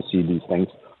public is going to see these things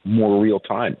more real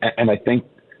time. And I think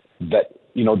that,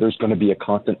 there's going to be a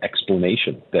constant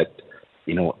explanation that,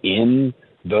 in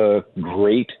the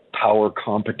great power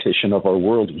competition of our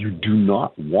world, you do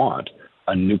not want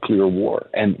a nuclear war.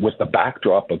 And with the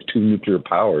backdrop of two nuclear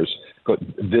powers,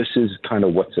 this is kind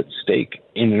of what's at stake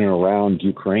in and around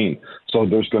Ukraine. So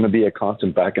there's going to be a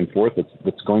constant back and forth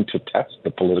that's going to test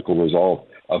the political resolve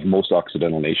of most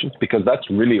Occidental nations, because that's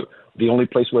really the only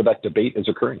place where that debate is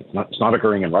occurring. It's not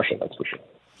occurring in Russia, that's for sure.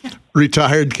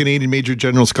 Retired Canadian Major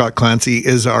General Scott Clancy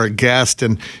is our guest,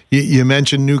 and you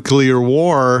mentioned nuclear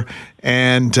war,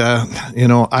 and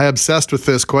I obsessed with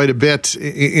this quite a bit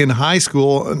in high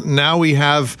school. Now we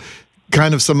have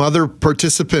kind of some other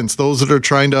participants, those that are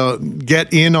trying to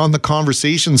get in on the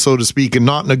conversation, so to speak, and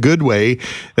not in a good way,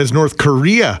 as North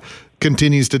Korea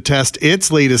continues to test its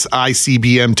latest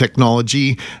ICBM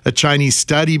technology. A Chinese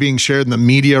study being shared in the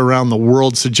media around the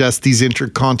world suggests these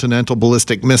intercontinental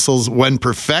ballistic missiles, when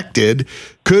perfected,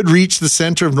 could reach the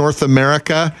center of North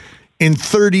America in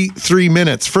 33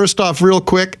 minutes. First off, real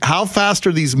quick, how fast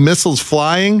are these missiles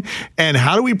flying, and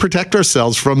how do we protect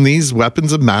ourselves from these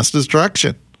weapons of mass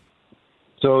destruction?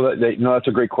 So that's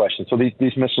a great question. So these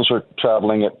missiles are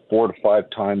traveling at 4 to 5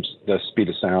 times the speed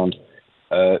of sound.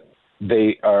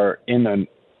 They are in an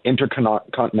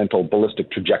intercontinental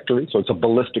ballistic trajectory. So it's a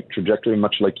ballistic trajectory,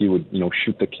 much like you would,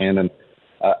 shoot the cannon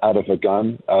out of a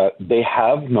gun.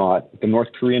 The North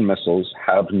Korean missiles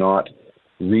have not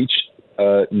reached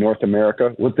North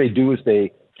America. What they do is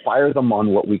they fire them on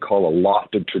what we call a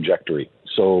lofted trajectory.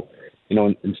 So,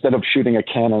 instead of shooting a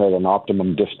cannon at an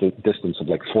optimum distance of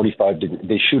like 45 degrees,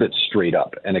 they shoot it straight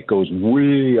up, and it goes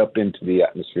way up into the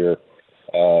atmosphere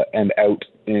and out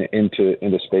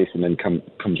into space, and then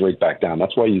comes right back down.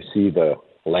 That's why you see the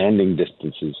landing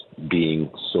distances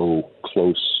being so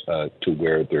close to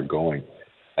where they're going.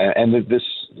 And this,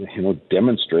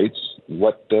 demonstrates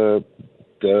what the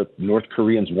North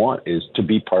Koreans want is to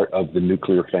be part of the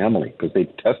nuclear family, because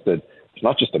they've tested, it's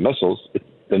not just the missiles, it's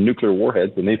the nuclear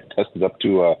warheads, and they've tested up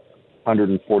to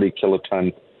 140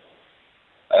 kiloton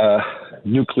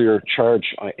nuclear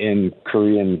charge in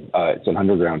Korean. It's an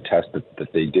underground test that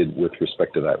they did with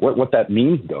respect to that. What that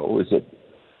means, though, is that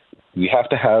we have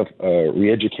to have a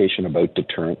re-education about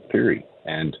deterrent theory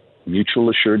and mutual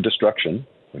assured destruction,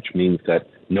 which means that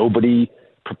nobody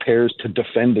prepares to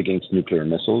defend against nuclear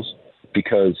missiles,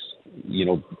 because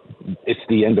it's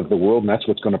the end of the world, and that's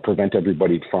what's going to prevent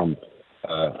everybody from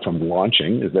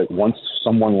launching. Is that once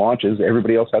someone launches,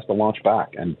 everybody else has to launch back,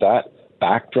 and that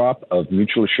backdrop of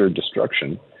mutual assured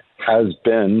destruction has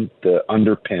been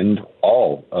underpinned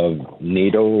all of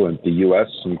NATO and the U.S.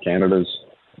 and Canada's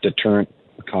deterrent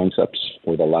concepts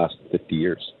for the last 50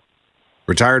 years.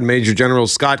 Retired Major General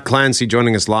Scott Clancy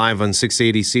joining us live on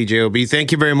 680 CJOB.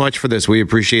 Thank you very much for this. We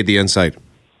appreciate the insight.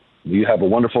 You have a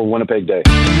wonderful Winnipeg day.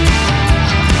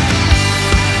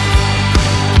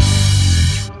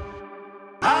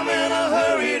 I'm in a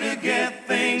hurry to get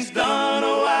things done.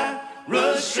 Oh, I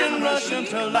rush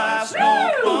until life's no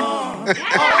fun. All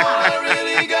I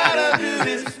really gotta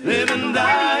do is live and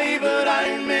die, but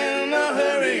I'm in a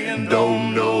hurry and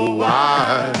don't know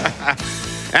why.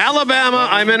 Alabama,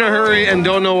 I'm in a hurry and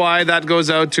don't know why. That goes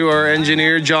out to our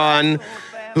engineer, John,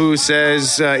 who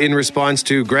says, in response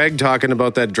to Greg talking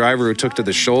about that driver who took to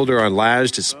the shoulder on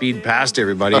Lage to speed past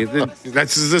everybody,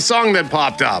 that's the song that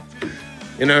popped up.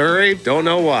 In a hurry, don't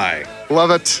know why.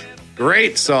 Love it.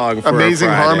 Great song for amazing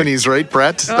a Friday. Harmonies, right,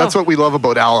 Brett? Oh. That's what we love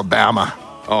about Alabama.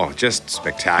 Oh, just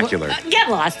spectacular. Well, get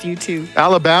lost, you two.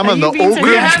 Alabama and the Oak Ridge Boys.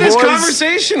 We had this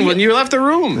conversation when you left the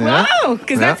room. Wow,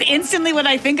 because that's instantly what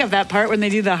I think of, that part when they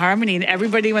do the harmony, and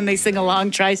everybody, when they sing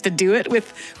along, tries to do it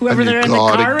with whoever they're in the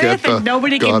car with, and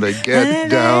nobody can. Gotta get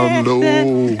down low.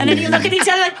 And then you look at each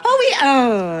other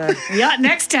like, yeah,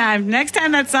 next time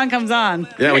that song comes on.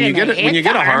 Yeah, when you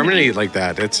get a harmony like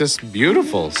that, it's just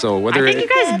beautiful. So whether I think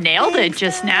you guys nailed it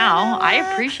just now. I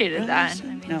appreciated that. I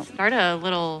mean, start a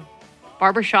little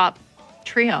barbershop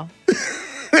trio.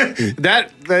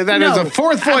 that is a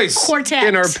fourth voice quartet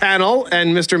in our panel.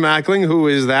 And Mr. Mackling, who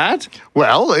is that?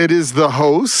 Well, it is the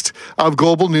host of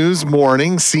Global News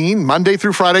Morning Scene, Monday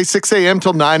through Friday, 6 a.m.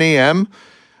 till 9 a.m.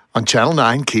 on Channel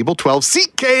 9, Cable 12,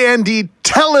 CKND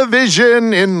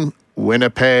Television in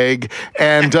Winnipeg.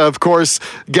 And of course,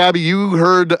 Gabby, you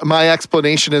heard my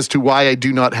explanation as to why I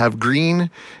do not have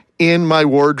green in my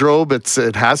wardrobe.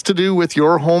 It has to do with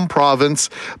your home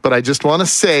province, but I just want to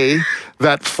say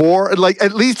that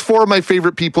at least 4 of my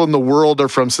favorite people in the world are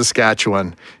from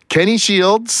Saskatchewan. Kenny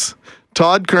Shields,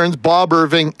 Todd Kearns, Bob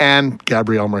Irving, and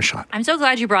Gabrielle Marchand. I'm so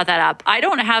glad you brought that up. I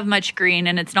don't have much green,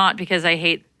 and it's not because I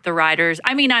hate the Riders.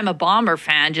 I mean, I'm a Bomber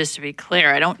fan, just to be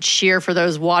clear. I don't cheer for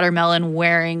those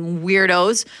watermelon-wearing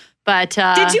weirdos. But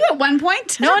did you at one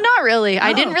point? No, not really.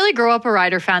 I didn't really grow up a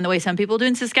Rider fan the way some people do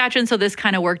in Saskatchewan, so this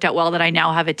kind of worked out well that I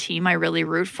now have a team I really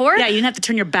root for. Yeah, you didn't have to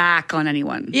turn your back on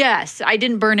anyone. Yes, I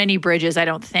didn't burn any bridges, I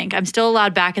don't think. I'm still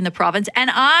allowed back in the province.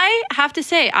 And I have to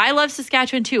say, I love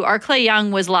Saskatchewan too. Our Clay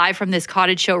Young was live from this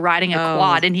cottage show riding a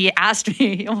quad, and he asked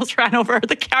me, he almost ran over,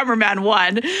 the cameraman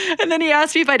won. And then he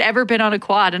asked me if I'd ever been on a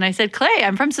quad. And I said, Clay,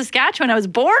 I'm from Saskatchewan. I was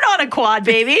born on a quad,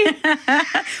 baby.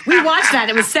 We watched that.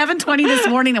 It was 7:20 this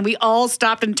morning, and we all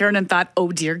stopped and turned and thought,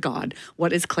 oh dear God,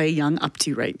 what is Clay Young up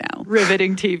to right now?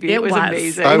 Riveting TV. It was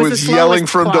amazing. I was yelling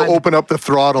for him to open up the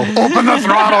throttle. Open the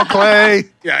throttle, Clay.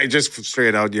 Yeah, I just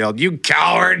straight out yelled, you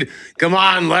coward. Come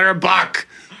on, let her buck.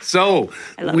 So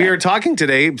we are talking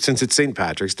today, since it's St.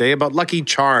 Patrick's Day, about Lucky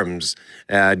Charms.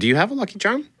 Do you have a Lucky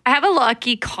Charm? I have a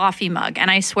lucky coffee mug, and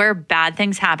I swear bad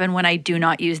things happen when I do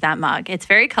not use that mug. It's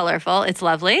very colorful. It's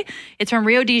lovely. It's from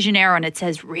Rio de Janeiro, and it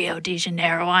says Rio de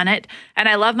Janeiro on it. And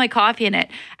I love my coffee in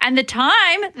it. And the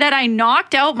time that I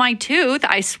knocked out my tooth,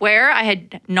 I swear I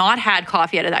had not had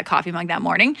coffee out of that coffee mug that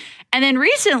morning. And then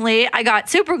recently, I got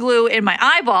super glue in my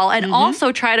eyeball and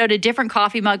also tried out a different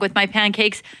coffee mug with my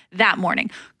pancakes that morning.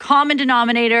 Common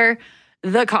denominator,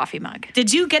 the coffee mug.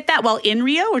 Did you get that while in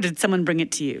Rio, or did someone bring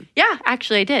it to you? Yeah,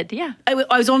 actually I did. Yeah. I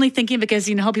was only thinking because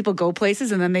you know how people go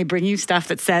places and then they bring you stuff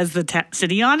that says the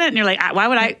city on it, and you're like, why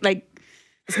would I like?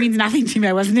 This means nothing to me.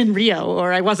 I wasn't in Rio,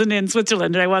 or I wasn't in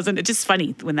Switzerland, or I wasn't. It's just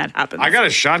funny when that happens. I got a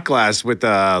shot glass with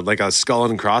like a skull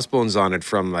and crossbones on it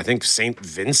from I think St.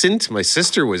 Vincent. My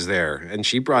sister was there, and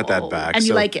she brought that back. And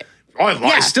you like it? Oh,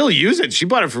 I still use it. She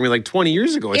bought it for me like 20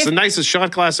 years ago. It's the nicest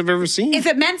shot glass I've ever seen. If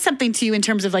it meant something to you in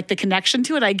terms of like the connection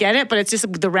to it, I get it. But it's just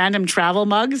the random travel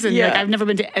mugs, and like, I've never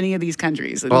been to any of these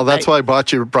countries. And well, that's why I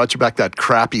brought you back that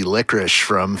crappy licorice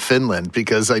from Finland,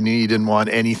 because I knew you didn't want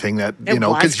anything that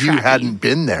because you hadn't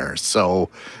been there. So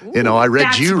I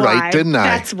read you right, didn't I?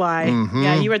 That's why. Mm-hmm.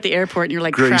 Yeah, you were at the airport and you're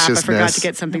like, crap, I forgot to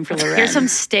get something for Loren. Here's some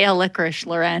stale licorice,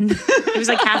 Loren. It was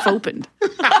like half opened.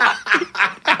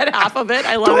 I had half of it.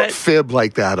 I love Don't it. fib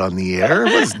like that on the air.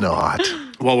 It was not.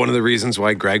 Well, one of the reasons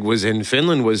why Greg was in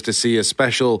Finland was to see a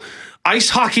special ice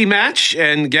hockey match.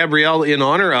 And Gabrielle, in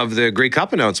honor of the Grey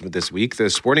Cup announcement this week, the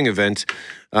sporting event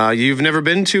you've never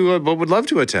been to but would love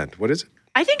to attend. What is it?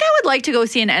 I think I would like to go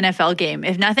see an NFL game,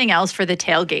 if nothing else, for the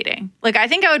tailgating. Like, I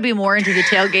think I would be more into the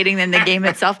tailgating than the game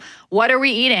itself. What are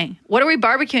we eating? What are we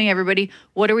barbecuing, everybody?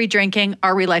 What are we drinking?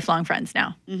 Are we lifelong friends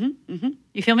now? Mm-hmm, mm-hmm.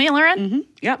 You feel me, Lauren? Mm-hmm.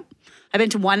 Yep. I've been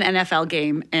to one NFL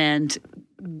game, and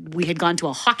we had gone to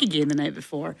a hockey game the night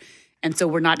before. And so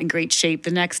we're not in great shape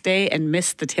the next day and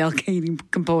missed the tailgating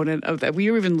component of that. We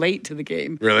were even late to the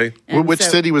game. Really? Which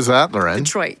city was that, Lauren?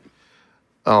 Detroit.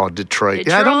 Oh, Detroit.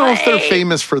 Yeah, I don't know if they're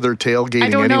famous for their tailgating. I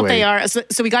don't know if they are. So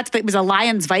we got to it was a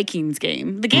Lions-Vikings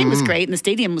game. The game was great, and the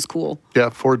stadium was cool.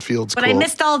 Yeah, Ford Field's but cool. I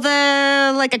missed all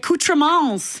the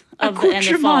accoutrements of the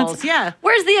NFLs. Yeah.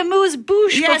 Where's the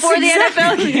amuse-bouche before the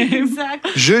NFL game?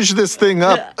 Exactly. Zhuzh this thing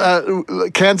up.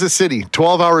 Kansas City,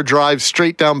 12-hour drive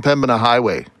straight down Pembina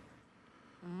Highway.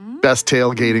 Best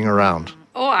tailgating around.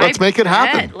 Oh, let's make it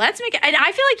happen. Let's make it. And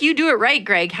I feel like you do it right,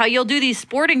 Greg, how you'll do these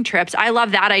sporting trips. I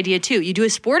love that idea too. You do a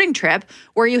sporting trip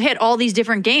where you hit all these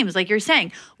different games, like you're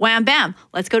saying. Wham, bam.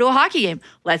 Let's go to a hockey game.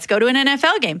 Let's go to an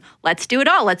NFL game. Let's do it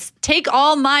all. Let's take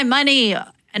all my money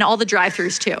and all the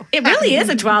drive-thrus too. It really is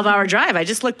a 12-hour drive. I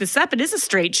just looked this up. It is a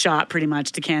straight shot pretty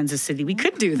much to Kansas City. We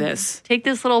could do this. Take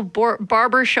this little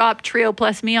barber shop trio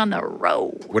plus me on the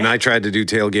road. When I tried to do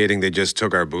tailgating, they just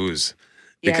took our booze.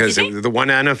 Because the one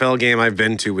NFL game I've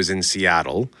been to was in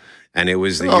Seattle, and it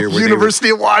was the year where University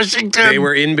of Washington. They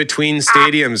were in between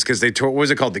stadiums because they tore. What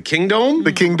was it called? The Kingdome?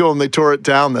 The Kingdome. They tore it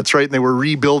down. That's right. And they were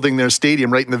rebuilding their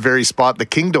stadium right in the very spot the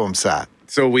Kingdome sat.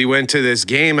 So we went to this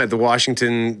game at the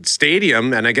Washington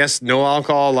Stadium, and I guess no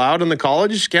alcohol allowed on the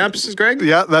college campuses, Greg?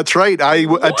 Yeah, that's right. I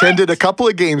attended a couple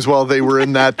of games while they were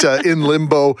in that in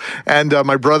limbo, and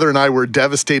my brother and I were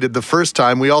devastated the first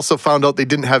time. We also found out they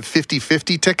didn't have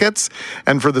 50-50 tickets,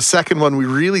 and for the second one, we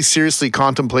really seriously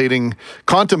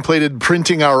contemplated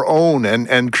printing our own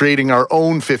and creating our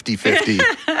own 50-50.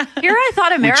 Here I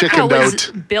thought America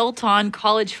was built on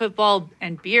college football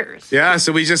and beers. Yeah,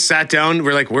 so we just sat down.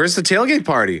 We're like, where's the tailgate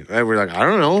party? And we're like, I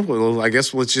don't know. Well, I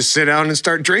guess let's just sit down and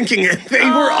start drinking it. They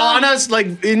were on us like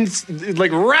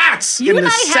rats. You in and a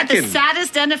I second. had the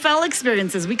saddest NFL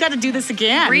experiences. We got to do this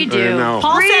again. Redo.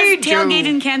 Paul says tailgating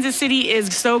in Kansas City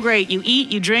is so great. You eat,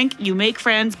 you drink, you make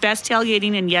friends. Best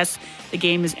tailgating, and yes, the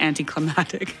game is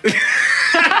anticlimactic.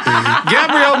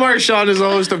 Gabrielle Marchand is the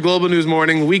host of Global News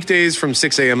Morning, weekdays from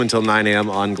 6 a.m. until 9 a.m.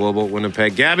 on Global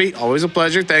Winnipeg. Gabby, always a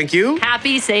pleasure. Thank you.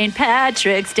 Happy St.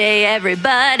 Patrick's Day,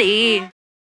 everybody.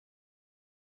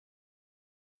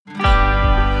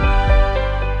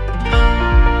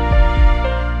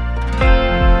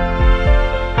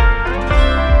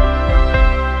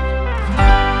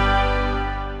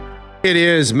 It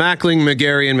is Mackling,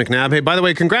 McGarry, and McNabb. Hey, by the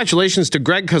way, congratulations to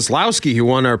Greg Kozlowski, who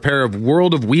won our pair of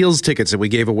World of Wheels tickets that we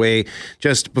gave away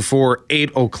just before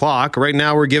 8 o'clock. Right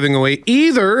now, we're giving away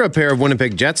either a pair of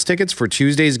Winnipeg Jets tickets for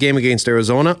Tuesday's game against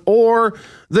Arizona or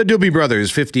the Doobie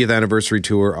Brothers 50th Anniversary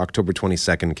Tour, October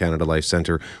 22nd, Canada Life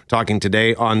Centre. Talking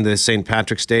today on this St.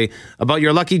 Patrick's Day about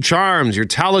your lucky charms, your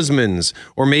talismans,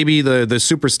 or maybe the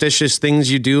superstitious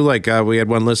things you do, like we had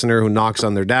one listener who knocks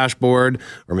on their dashboard,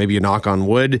 or maybe you knock on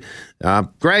wood.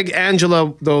 Greg,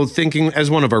 Angela, though, thinking, as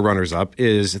one of our runners-up,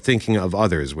 is thinking of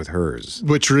others with hers.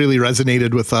 Which really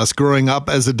resonated with us. Growing up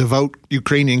as a devout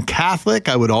Ukrainian Catholic,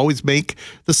 I would always make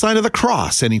the sign of the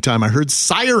cross anytime I heard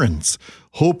sirens,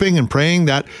 hoping and praying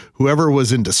that whoever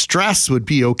was in distress would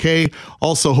be okay.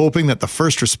 Also hoping that the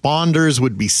first responders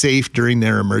would be safe during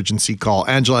their emergency call.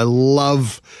 Angela, I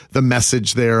love the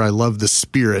message there. I love the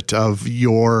spirit of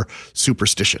your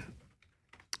superstition.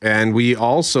 And we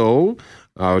also,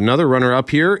 another runner-up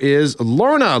here is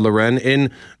Lorna Loren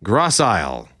in Grosse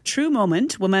Isle. True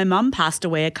moment. When my mom passed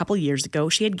away a couple years ago,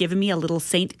 she had given me a little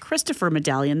St. Christopher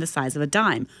medallion the size of a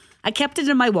dime. I kept it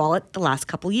in my wallet the last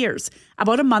couple years.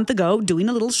 About a month ago, doing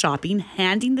a little shopping,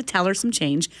 handing the teller some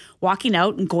change, walking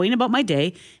out and going about my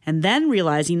day, and then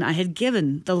realizing I had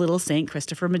given the little St.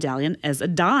 Christopher medallion as a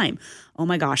dime. Oh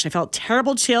my gosh, I felt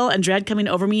terrible chill and dread coming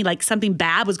over me, like something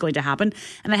bad was going to happen,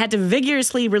 and I had to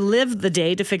vigorously relive the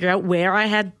day to figure out where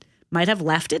I might have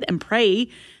left it and pray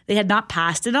they had not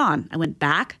passed it on. I went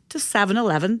back to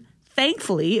 7-Eleven.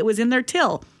 Thankfully, it was in their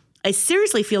till. I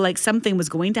seriously feel like something was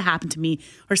going to happen to me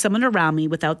or someone around me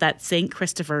without that St.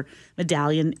 Christopher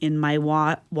medallion in my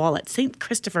wallet. St.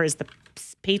 Christopher is the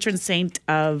patron saint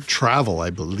of travel, I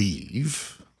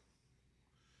believe.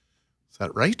 Is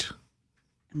that right?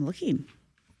 I'm looking.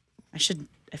 I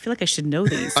feel like I should know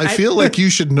these. I feel like you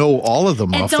should know all of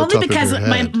them off the top of your head. It's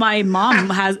only because my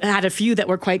mom has had a few that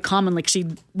were quite common. Like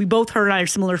we both, her and I, are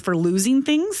similar for losing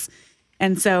things.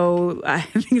 And so I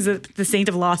think the saint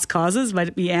of lost causes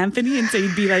might be Anthony. And so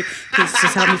you'd be like, please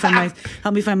just help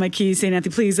me find my keys, Saint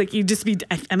Anthony, please. Like you'd just be,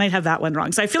 I might have that one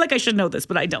wrong. So I feel like I should know this,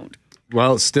 but I don't.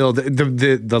 Well, still,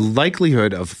 the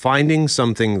likelihood of finding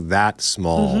something that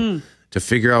small to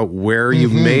figure out where you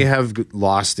may have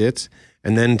lost it,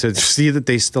 and then to see that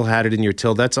they still had it in your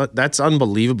till, that's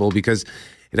unbelievable, because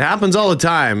it happens all the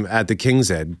time at the King's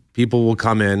Head. People will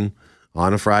come in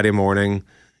on a Friday morning.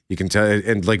 You can tell,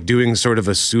 and like doing sort of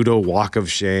a pseudo walk of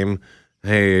shame.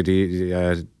 Hey,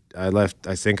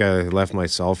 I think I left my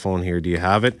cell phone here. Do you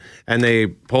have it? And they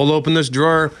pull open this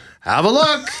drawer. Have a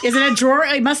look. Is it a drawer?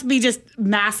 It must be just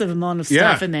massive amount of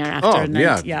stuff in there after a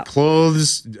night. Yeah.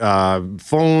 Clothes,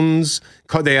 phones.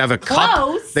 They have a cup.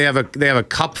 Clothes? They have a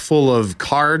cup full of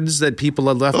cards that people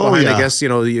had left behind. Yeah. I guess you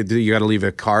got to leave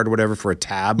a card, or whatever, for a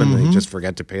tab, and they just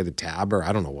forget to pay the tab, or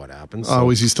I don't know what happens. I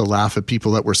always used to laugh at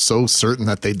people that were so certain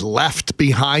that they'd left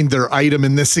behind their item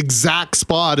in this exact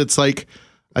spot. It's like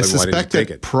I suspect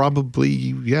that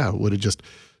probably would have just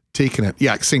taken it.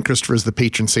 Yeah, St. Christopher is the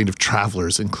patron saint of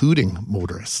travelers, including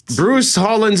motorists. Bruce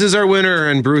Hollins is our winner,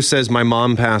 and Bruce says, my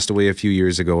mom passed away a few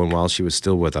years ago, and while she was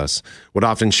still with us, would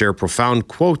often share profound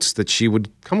quotes that she would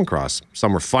come across.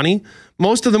 Some were funny.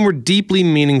 Most of them were deeply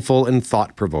meaningful and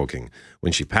thought-provoking.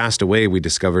 When she passed away, we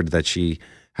discovered that she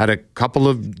had a couple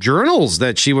of journals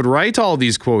that she would write all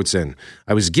these quotes in.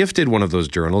 I was gifted one of those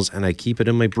journals, and I keep it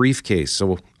in my briefcase.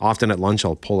 So often at lunch,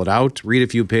 I'll pull it out, read a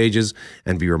few pages,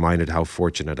 and be reminded how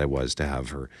fortunate I was to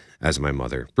have her as my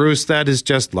mother. Bruce, that is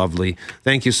just lovely.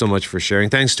 Thank you so much for sharing.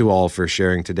 Thanks to all for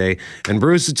sharing today. And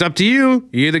Bruce, it's up to you.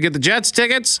 You either get the Jets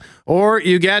tickets or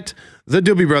you get the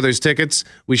Doobie Brothers tickets.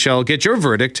 We shall get your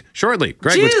verdict shortly.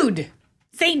 Greg, Jude!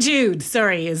 St. Jude,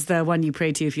 sorry, is the one you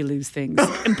pray to if you lose things.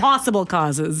 Impossible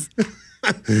causes.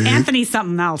 Anthony's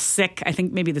something else. Sick. I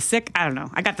think maybe the sick. I don't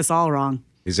know. I got this all wrong.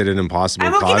 Is it an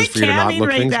impossible cause for you to not look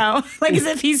right things? now. Like as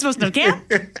if he's supposed to know. Cam,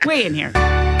 way in here.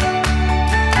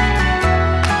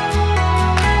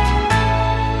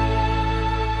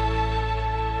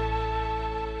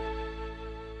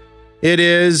 It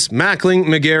is Mackling,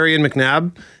 McGarry, and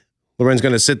McNabb. Lauren's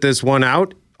going to sit this one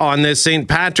out on this St.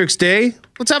 Patrick's Day.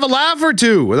 Let's have a laugh or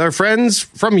two with our friends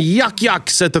from Yuk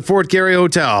Yuk's at the Fort Garry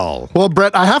Hotel. Well,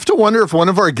 Brett, I have to wonder if one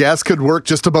of our guests could work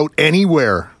just about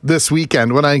anywhere this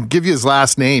weekend. When I give you his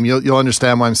last name, you'll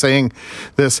understand why I'm saying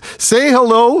this. Say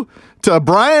hello to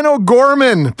Brian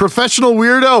O'Gorman, professional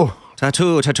weirdo.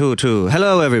 Tattoo.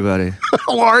 Hello, everybody.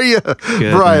 How are you,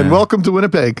 Good, Brian? man. Welcome to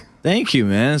Winnipeg. Thank you,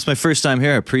 man. It's my first time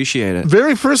here. I appreciate it.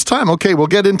 Very first time. Okay, we'll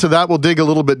get into that. We'll dig a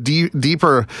little bit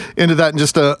deeper into that in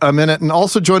just a minute. And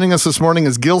also joining us this morning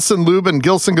is Gilson Lubin.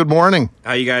 Gilson, good morning.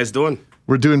 How you guys doing?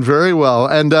 We're doing very well.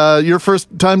 And your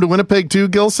first time to Winnipeg too,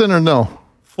 Gilson, or no?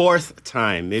 4th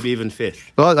time, maybe even 5th.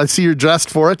 Well, I see you're dressed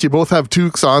for it. You both have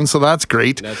toques on, so that's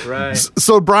great. That's right.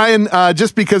 So, Brian,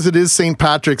 just because it is St.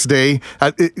 Patrick's Day,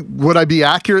 would I be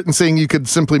accurate in saying you could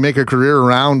simply make a career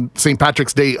around St.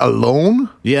 Patrick's Day alone?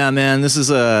 Yeah, man, this is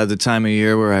the time of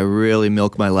year where I really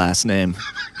milk my last name.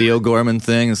 The O'Gorman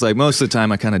thing is like most of the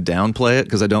time I kind of downplay it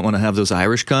because I don't want to have those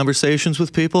Irish conversations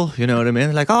with people. You know what I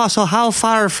mean? Like, oh, so how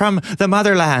far from the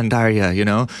motherland are you? You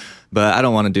know? But I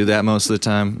don't want to do that most of the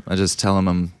time. I just tell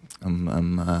them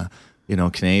I'm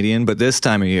Canadian. But this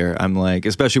time of year, I'm like,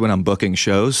 especially when I'm booking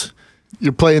shows.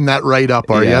 You're playing that right up,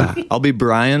 are you? I'll be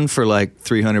Brian for like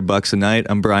 $300 a night.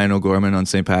 I'm Brian O'Gorman on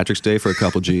St. Patrick's Day for a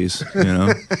couple G's, you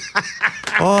know?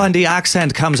 Oh, and the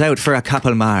accent comes out for a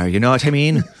couple more, you know what I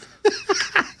mean?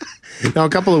 Now, a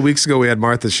couple of weeks ago, we had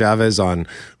Martha Chavez on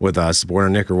with us, born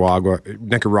in Nicaragua.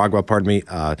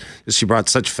 She brought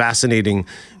such fascinating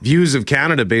views of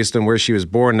Canada based on where she was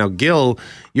born. Now, Gil,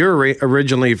 you're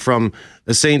originally from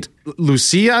St.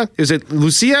 Lucia. Is it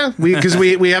Lucia? Because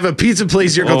we have a pizza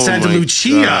place here called Santa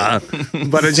Lucia.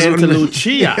 But it's Santa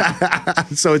Lucia.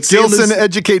 So it's Gilson,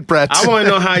 educate Brett. I want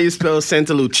to know how you spell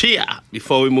Santa Lucia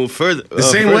before we move further. The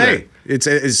same way. It's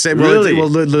really?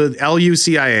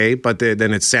 Lucia, but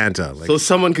then it's Santa. So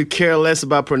someone could care less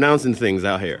about pronouncing things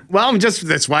out here. Well,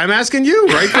 that's why I'm asking you,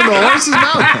 right from the horse's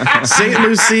mouth. St.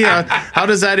 Lucia, how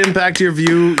does that impact your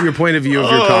point of view of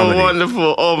your comedy? Oh,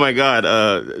 wonderful. Oh, my God.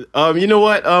 You know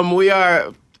what? We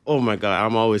are, oh, my God,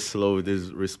 I'm always slow with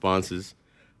these responses.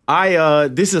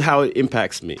 This is how it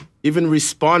impacts me. Even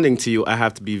responding to you, I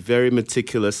have to be very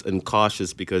meticulous and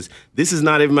cautious because this is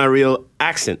not even my real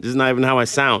accent. This is not even how I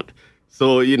sound.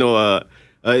 So, you're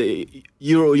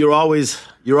always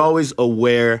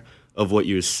aware of what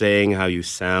you're saying, how you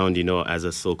sound, as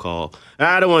a so-called,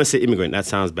 I don't want to say immigrant, that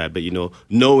sounds bad, but,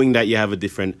 knowing that you have a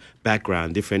different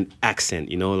background, different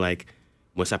accent, like,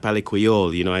 moi je parle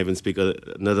Creole, I even speak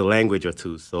another language or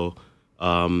two. So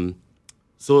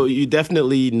you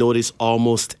definitely notice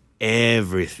almost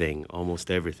everything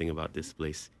about this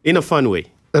place in a fun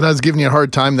way. And I was giving you a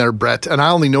hard time there, Brett. And I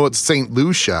only know it's St.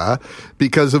 Lucia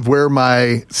because of where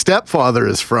my stepfather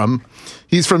is from.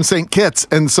 He's from St. Kitts.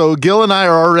 And so Gil and I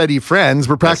are already friends.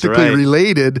 We're practically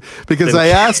related because I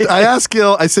asked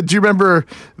Gil, I said, do you remember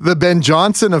the Ben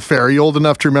Johnson affair? Are you old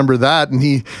enough to remember that? And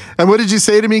what did you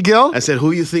say to me, Gil? I said,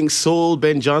 who you think sold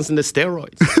Ben Johnson the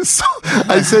steroids? So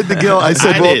I said to Gil,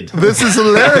 this is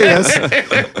hilarious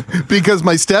because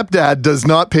my stepdad does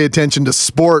not pay attention to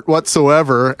sport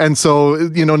whatsoever. And so,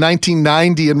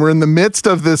 1990, and we're in the midst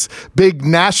of this big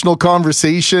national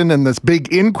conversation and this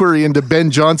big inquiry into Ben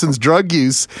Johnson's drug use.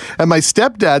 And my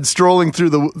stepdad strolling through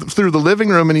the living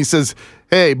room, and he says,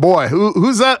 "Hey, boy,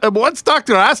 who's that? What's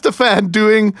Dr. Astafan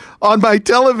doing on my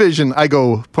television?" I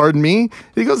go, "Pardon me?"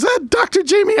 He goes, "Dr.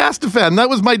 Jamie Astafan. That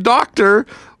was my doctor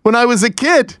when I was a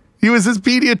kid. He was his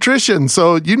pediatrician."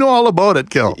 So you know all about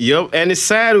it, Gil. Yep, and it's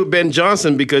sad with Ben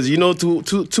Johnson because,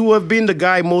 to have been the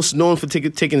guy most known for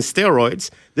taking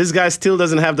steroids, this guy still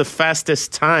doesn't have the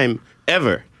fastest time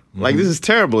ever. Like, this is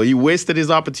terrible. He wasted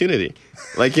his opportunity.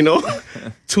 Like,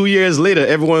 2 years later,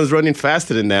 everyone's running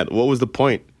faster than that. What was the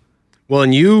point? Well,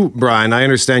 and you, Brian, I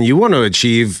understand you want to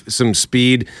achieve some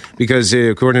speed because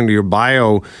according to your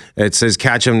bio, it says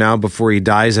catch him now before he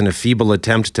dies in a feeble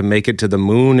attempt to make it to the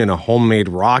moon in a homemade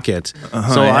rocket.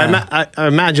 So I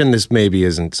imagine this maybe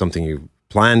isn't something you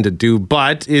plan to do,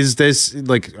 but is this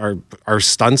like, are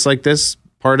stunts like this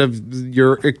part of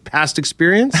your past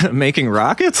experience? Making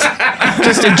rockets?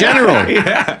 Just in general.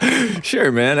 Yeah,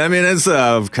 sure, man. I mean, it's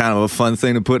kind of a fun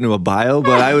thing to put into a bio,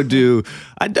 but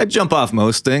I'd jump off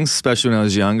most things, especially when I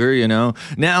was younger,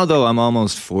 Now, though, I'm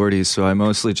almost 40, so I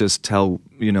mostly just tell,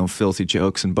 filthy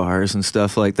jokes in bars and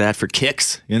stuff like that for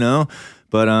kicks,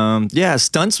 But,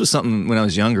 stunts was something when I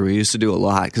was younger we used to do a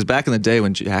lot. Because back in the day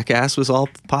when Jackass was all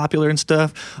popular and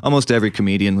stuff, almost every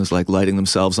comedian was, like, lighting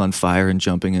themselves on fire and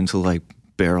jumping into, like,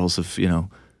 barrels of,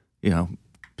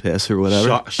 piss or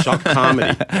whatever. Shock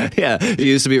comedy. Yeah, it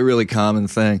used to be a really common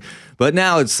thing. But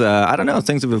now it's, I don't know,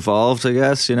 things have evolved, I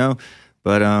guess,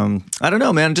 But I don't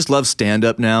know, man. I just love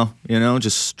stand-up now,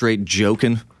 just straight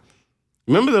joking.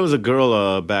 Remember there was a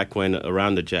girl back when,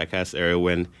 around the Jackass era,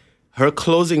 when her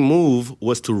closing move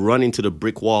was to run into the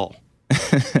brick wall.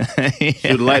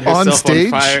 She'd light herself on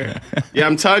fire. Yeah,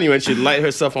 I'm telling you, and she'd light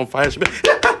herself on fire. She'd be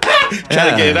try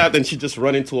to get it out, then she'd just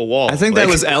run into a wall. I think that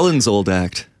was Ellen's old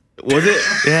act. Was it?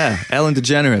 Yeah, Ellen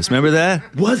DeGeneres. Remember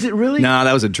that? Was it really? No,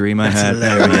 that was a dream I had.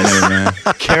 Man.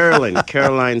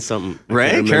 Caroline something.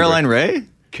 Ray? Caroline Ray?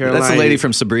 Caroline. That's the lady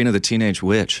from Sabrina the Teenage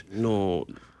Witch. No.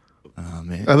 Oh, man.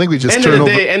 me. I think we just End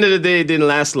of the day, it didn't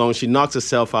last long. She knocked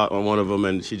herself out on one of them,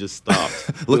 and she just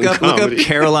stopped. Look up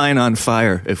Caroline on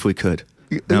Fire if we could.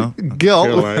 No,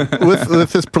 Gil,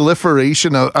 with this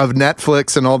proliferation of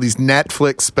Netflix and all these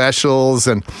Netflix specials,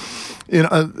 and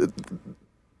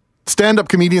stand-up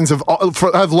comedians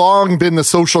have long been the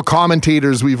social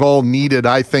commentators we've all needed,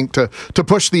 I think, to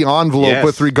push the envelope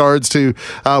with regards to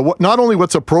not only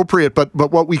what's appropriate, but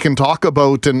what we can talk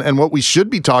about and what we should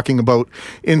be talking about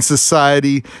in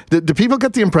society. Do people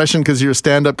get the impression because you're a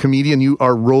stand-up comedian you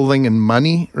are rolling in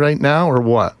money right now, or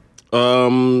what?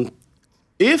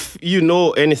 If you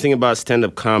know anything about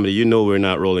stand-up comedy, you know we're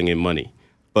not rolling in money.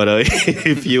 But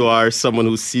if you are someone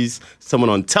who sees someone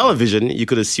on television, you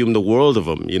could assume the world of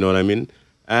them. You know what I mean?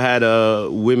 I had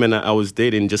women I was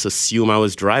dating just assume I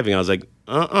was driving. I was like,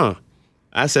 I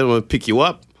said I'm going to pick you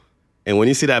up. And when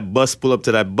you see that bus pull up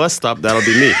to that bus stop, that'll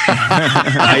be me.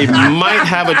 I might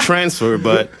have a transfer,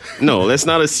 but no, let's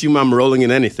not assume I'm rolling in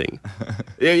anything.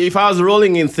 If I was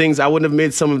rolling in things, I wouldn't have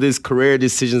made some of these career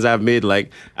decisions I've made.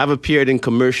 Like, I've appeared in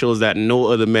commercials that no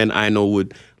other men I know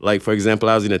would. Like, for example,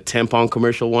 I was in a tampon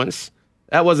commercial once.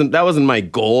 That wasn't my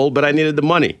goal, but I needed the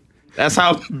money. That's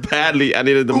how badly I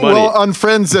needed the money. Well, on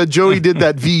Friends, Joey did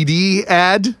that VD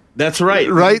ad. That's right.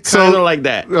 Right? Kind of like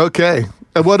that. Okay.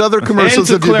 And what other commercials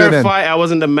have you been in? And to clarify, I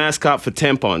wasn't the mascot for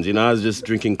tampons. I was just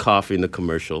drinking coffee in the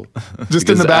commercial. Just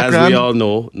in the background? As we all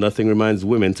know, nothing reminds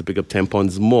women to pick up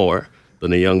tampons more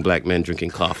than a young black man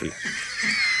drinking coffee.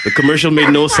 The commercial made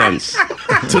no sense.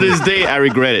 To this day, I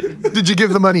regret it. Did you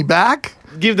give the money back?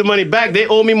 Give the money back. They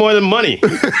owe me more than money.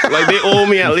 Like, they owe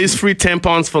me at least free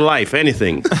tampons for life,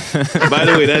 anything. By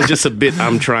the way, that's just a bit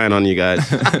I'm trying on you guys.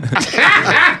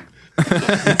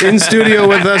 In studio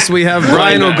with us, we have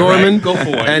Brian O'Gorman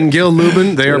and Gil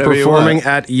Lubin. They are performing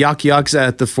at Yuk Yuk's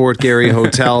at the Fort Garry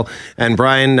Hotel. And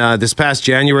Brian, this past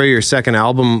January, your second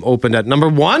album opened at number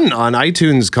 1 on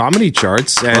iTunes comedy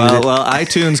charts. And well,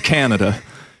 iTunes Canada.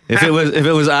 If it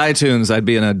was iTunes,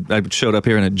 I showed up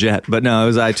here in a jet. But no, it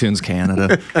was iTunes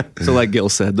Canada. So like Gil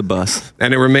said, the bus.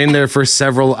 And it remained there for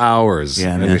several hours,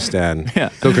 I understand. Yeah.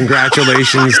 So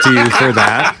congratulations to you for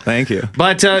that. Thank you.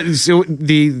 But so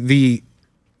the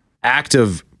act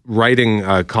of writing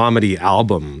a comedy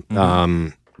album,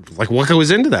 like what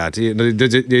goes into that?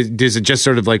 Does it just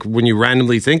sort of like when you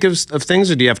randomly think of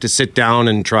things, or do you have to sit down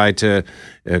and try to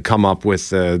come up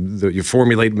with your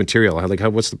formulated material?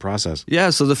 What's the process?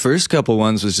 Yeah, so the first couple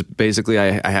ones was just basically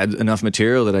I had enough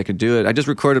material that I could do it. I just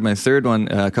recorded my third one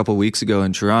a couple weeks ago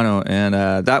in Toronto, and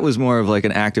that was more of like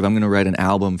an active, I'm going to write an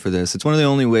album for this. It's one of the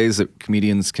only ways that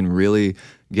comedians can really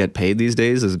get paid these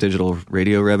days is digital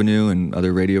radio revenue and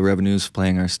other radio revenues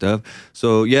playing our stuff.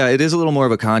 So yeah, it is a little more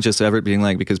of a conscious effort being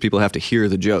like, because people have to hear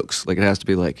the jokes. Like it has to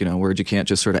be like, words you can't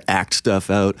just sort of act stuff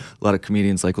out. A lot of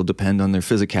comedians will depend on their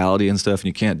physicality and stuff, and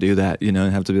you can't do that, you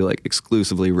have to be like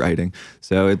exclusively writing.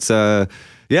 So it's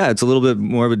it's a little bit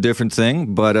more of a different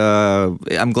thing, but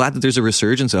I'm glad that there's a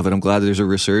resurgence of it. I'm glad that there's a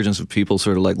resurgence of people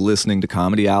sort of like listening to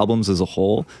comedy albums as a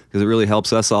whole, because it really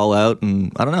helps us all out.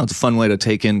 And I don't know, it's a fun way to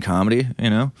take in comedy,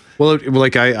 Well,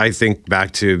 like I think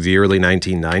back to the early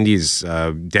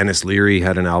 1990s, Dennis Leary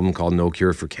had an album called No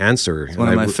Cure for Cancer. It's one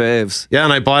of my faves. Yeah,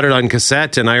 and I bought it on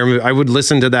cassette, and I remember I would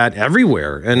listen to that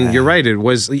everywhere. And you're right, it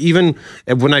was even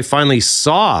when I finally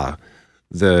saw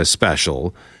the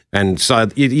special, and so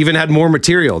it even had more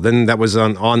material than that was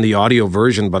on the audio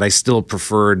version, but I still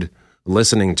preferred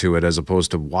listening to it as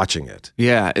opposed to watching it.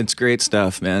 Yeah, it's great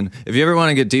stuff, man. If you ever want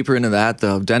to get deeper into that,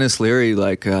 though, Dennis Leary,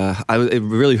 I was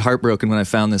really heartbroken when I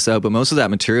found this out, but most of that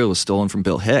material was stolen from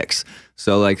Bill Hicks.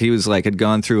 So he was had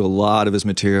gone through a lot of his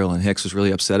material, and Hicks was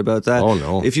really upset about that. Oh,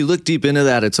 no. If you look deep into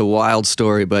that, it's a wild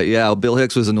story. But yeah, Bill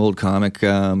Hicks was an old comic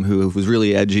who was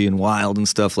really edgy and wild and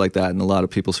stuff like that, and a lot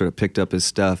of people sort of picked up his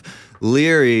stuff.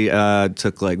 Leary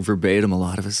took verbatim a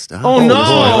lot of his stuff. Oh, no!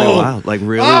 Really wild.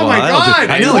 Really wild. Oh, my God!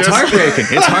 I know, it's heartbreaking.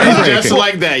 It's heartbreaking. Just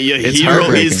like that, your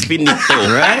hero is finito.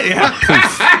 Right? Yeah.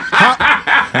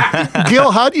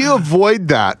 Gil, how do you avoid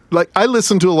that? I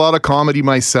listen to a lot of comedy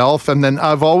myself, and then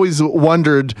I've always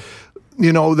wondered,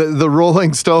 the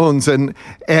Rolling Stones and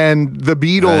the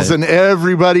Beatles and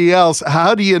everybody else,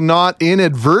 how do you not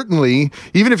inadvertently,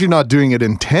 even if you're not doing it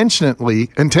intentionally,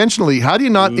 how do you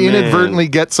not inadvertently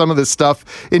get some of this stuff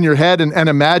in your head and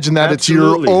imagine that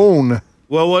Absolutely. It's your own?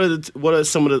 Well, what are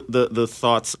some of the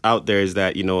thoughts out there is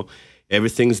that,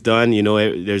 everything's done,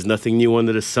 there's nothing new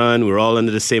under the sun, we're all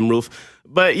under the same roof.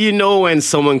 But when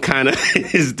someone kind of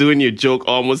is doing your joke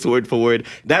almost word for word,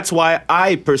 that's why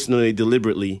I personally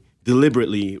deliberately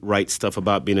write stuff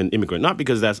about being an immigrant. Not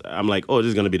because I'm like, oh, this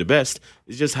is going to be the best.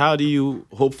 It's just how do you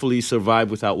hopefully survive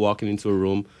without walking into a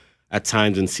room at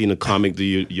times and seeing a comic do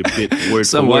your bit word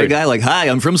Some for white word. guy like, hi,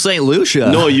 I'm from St.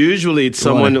 Lucia. No, usually it's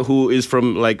someone who is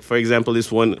from, like, for example,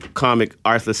 this one comic,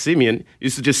 Arthur Simeon,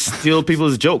 used to just steal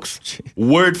people's jokes,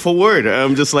 word for word.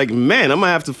 I'm just like, man, I'm going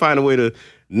to have to find a way to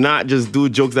not just do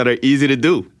jokes that are easy to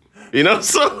do. You know,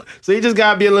 so you just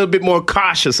gotta be a little bit more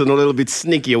cautious and a little bit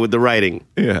sneakier with the writing.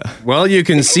 Yeah. Well, you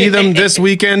can see them this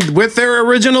weekend with their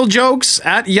original jokes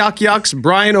at Yuk Yuk's.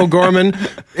 Brian O'Gorman,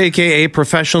 aka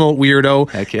Professional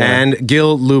Weirdo, and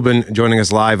Gil Lubin joining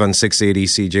us live on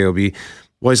 680 CJOB.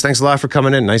 Boys, thanks a lot for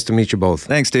coming in. Nice to meet you both.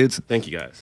 Thanks, dudes. Thank you,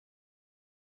 guys.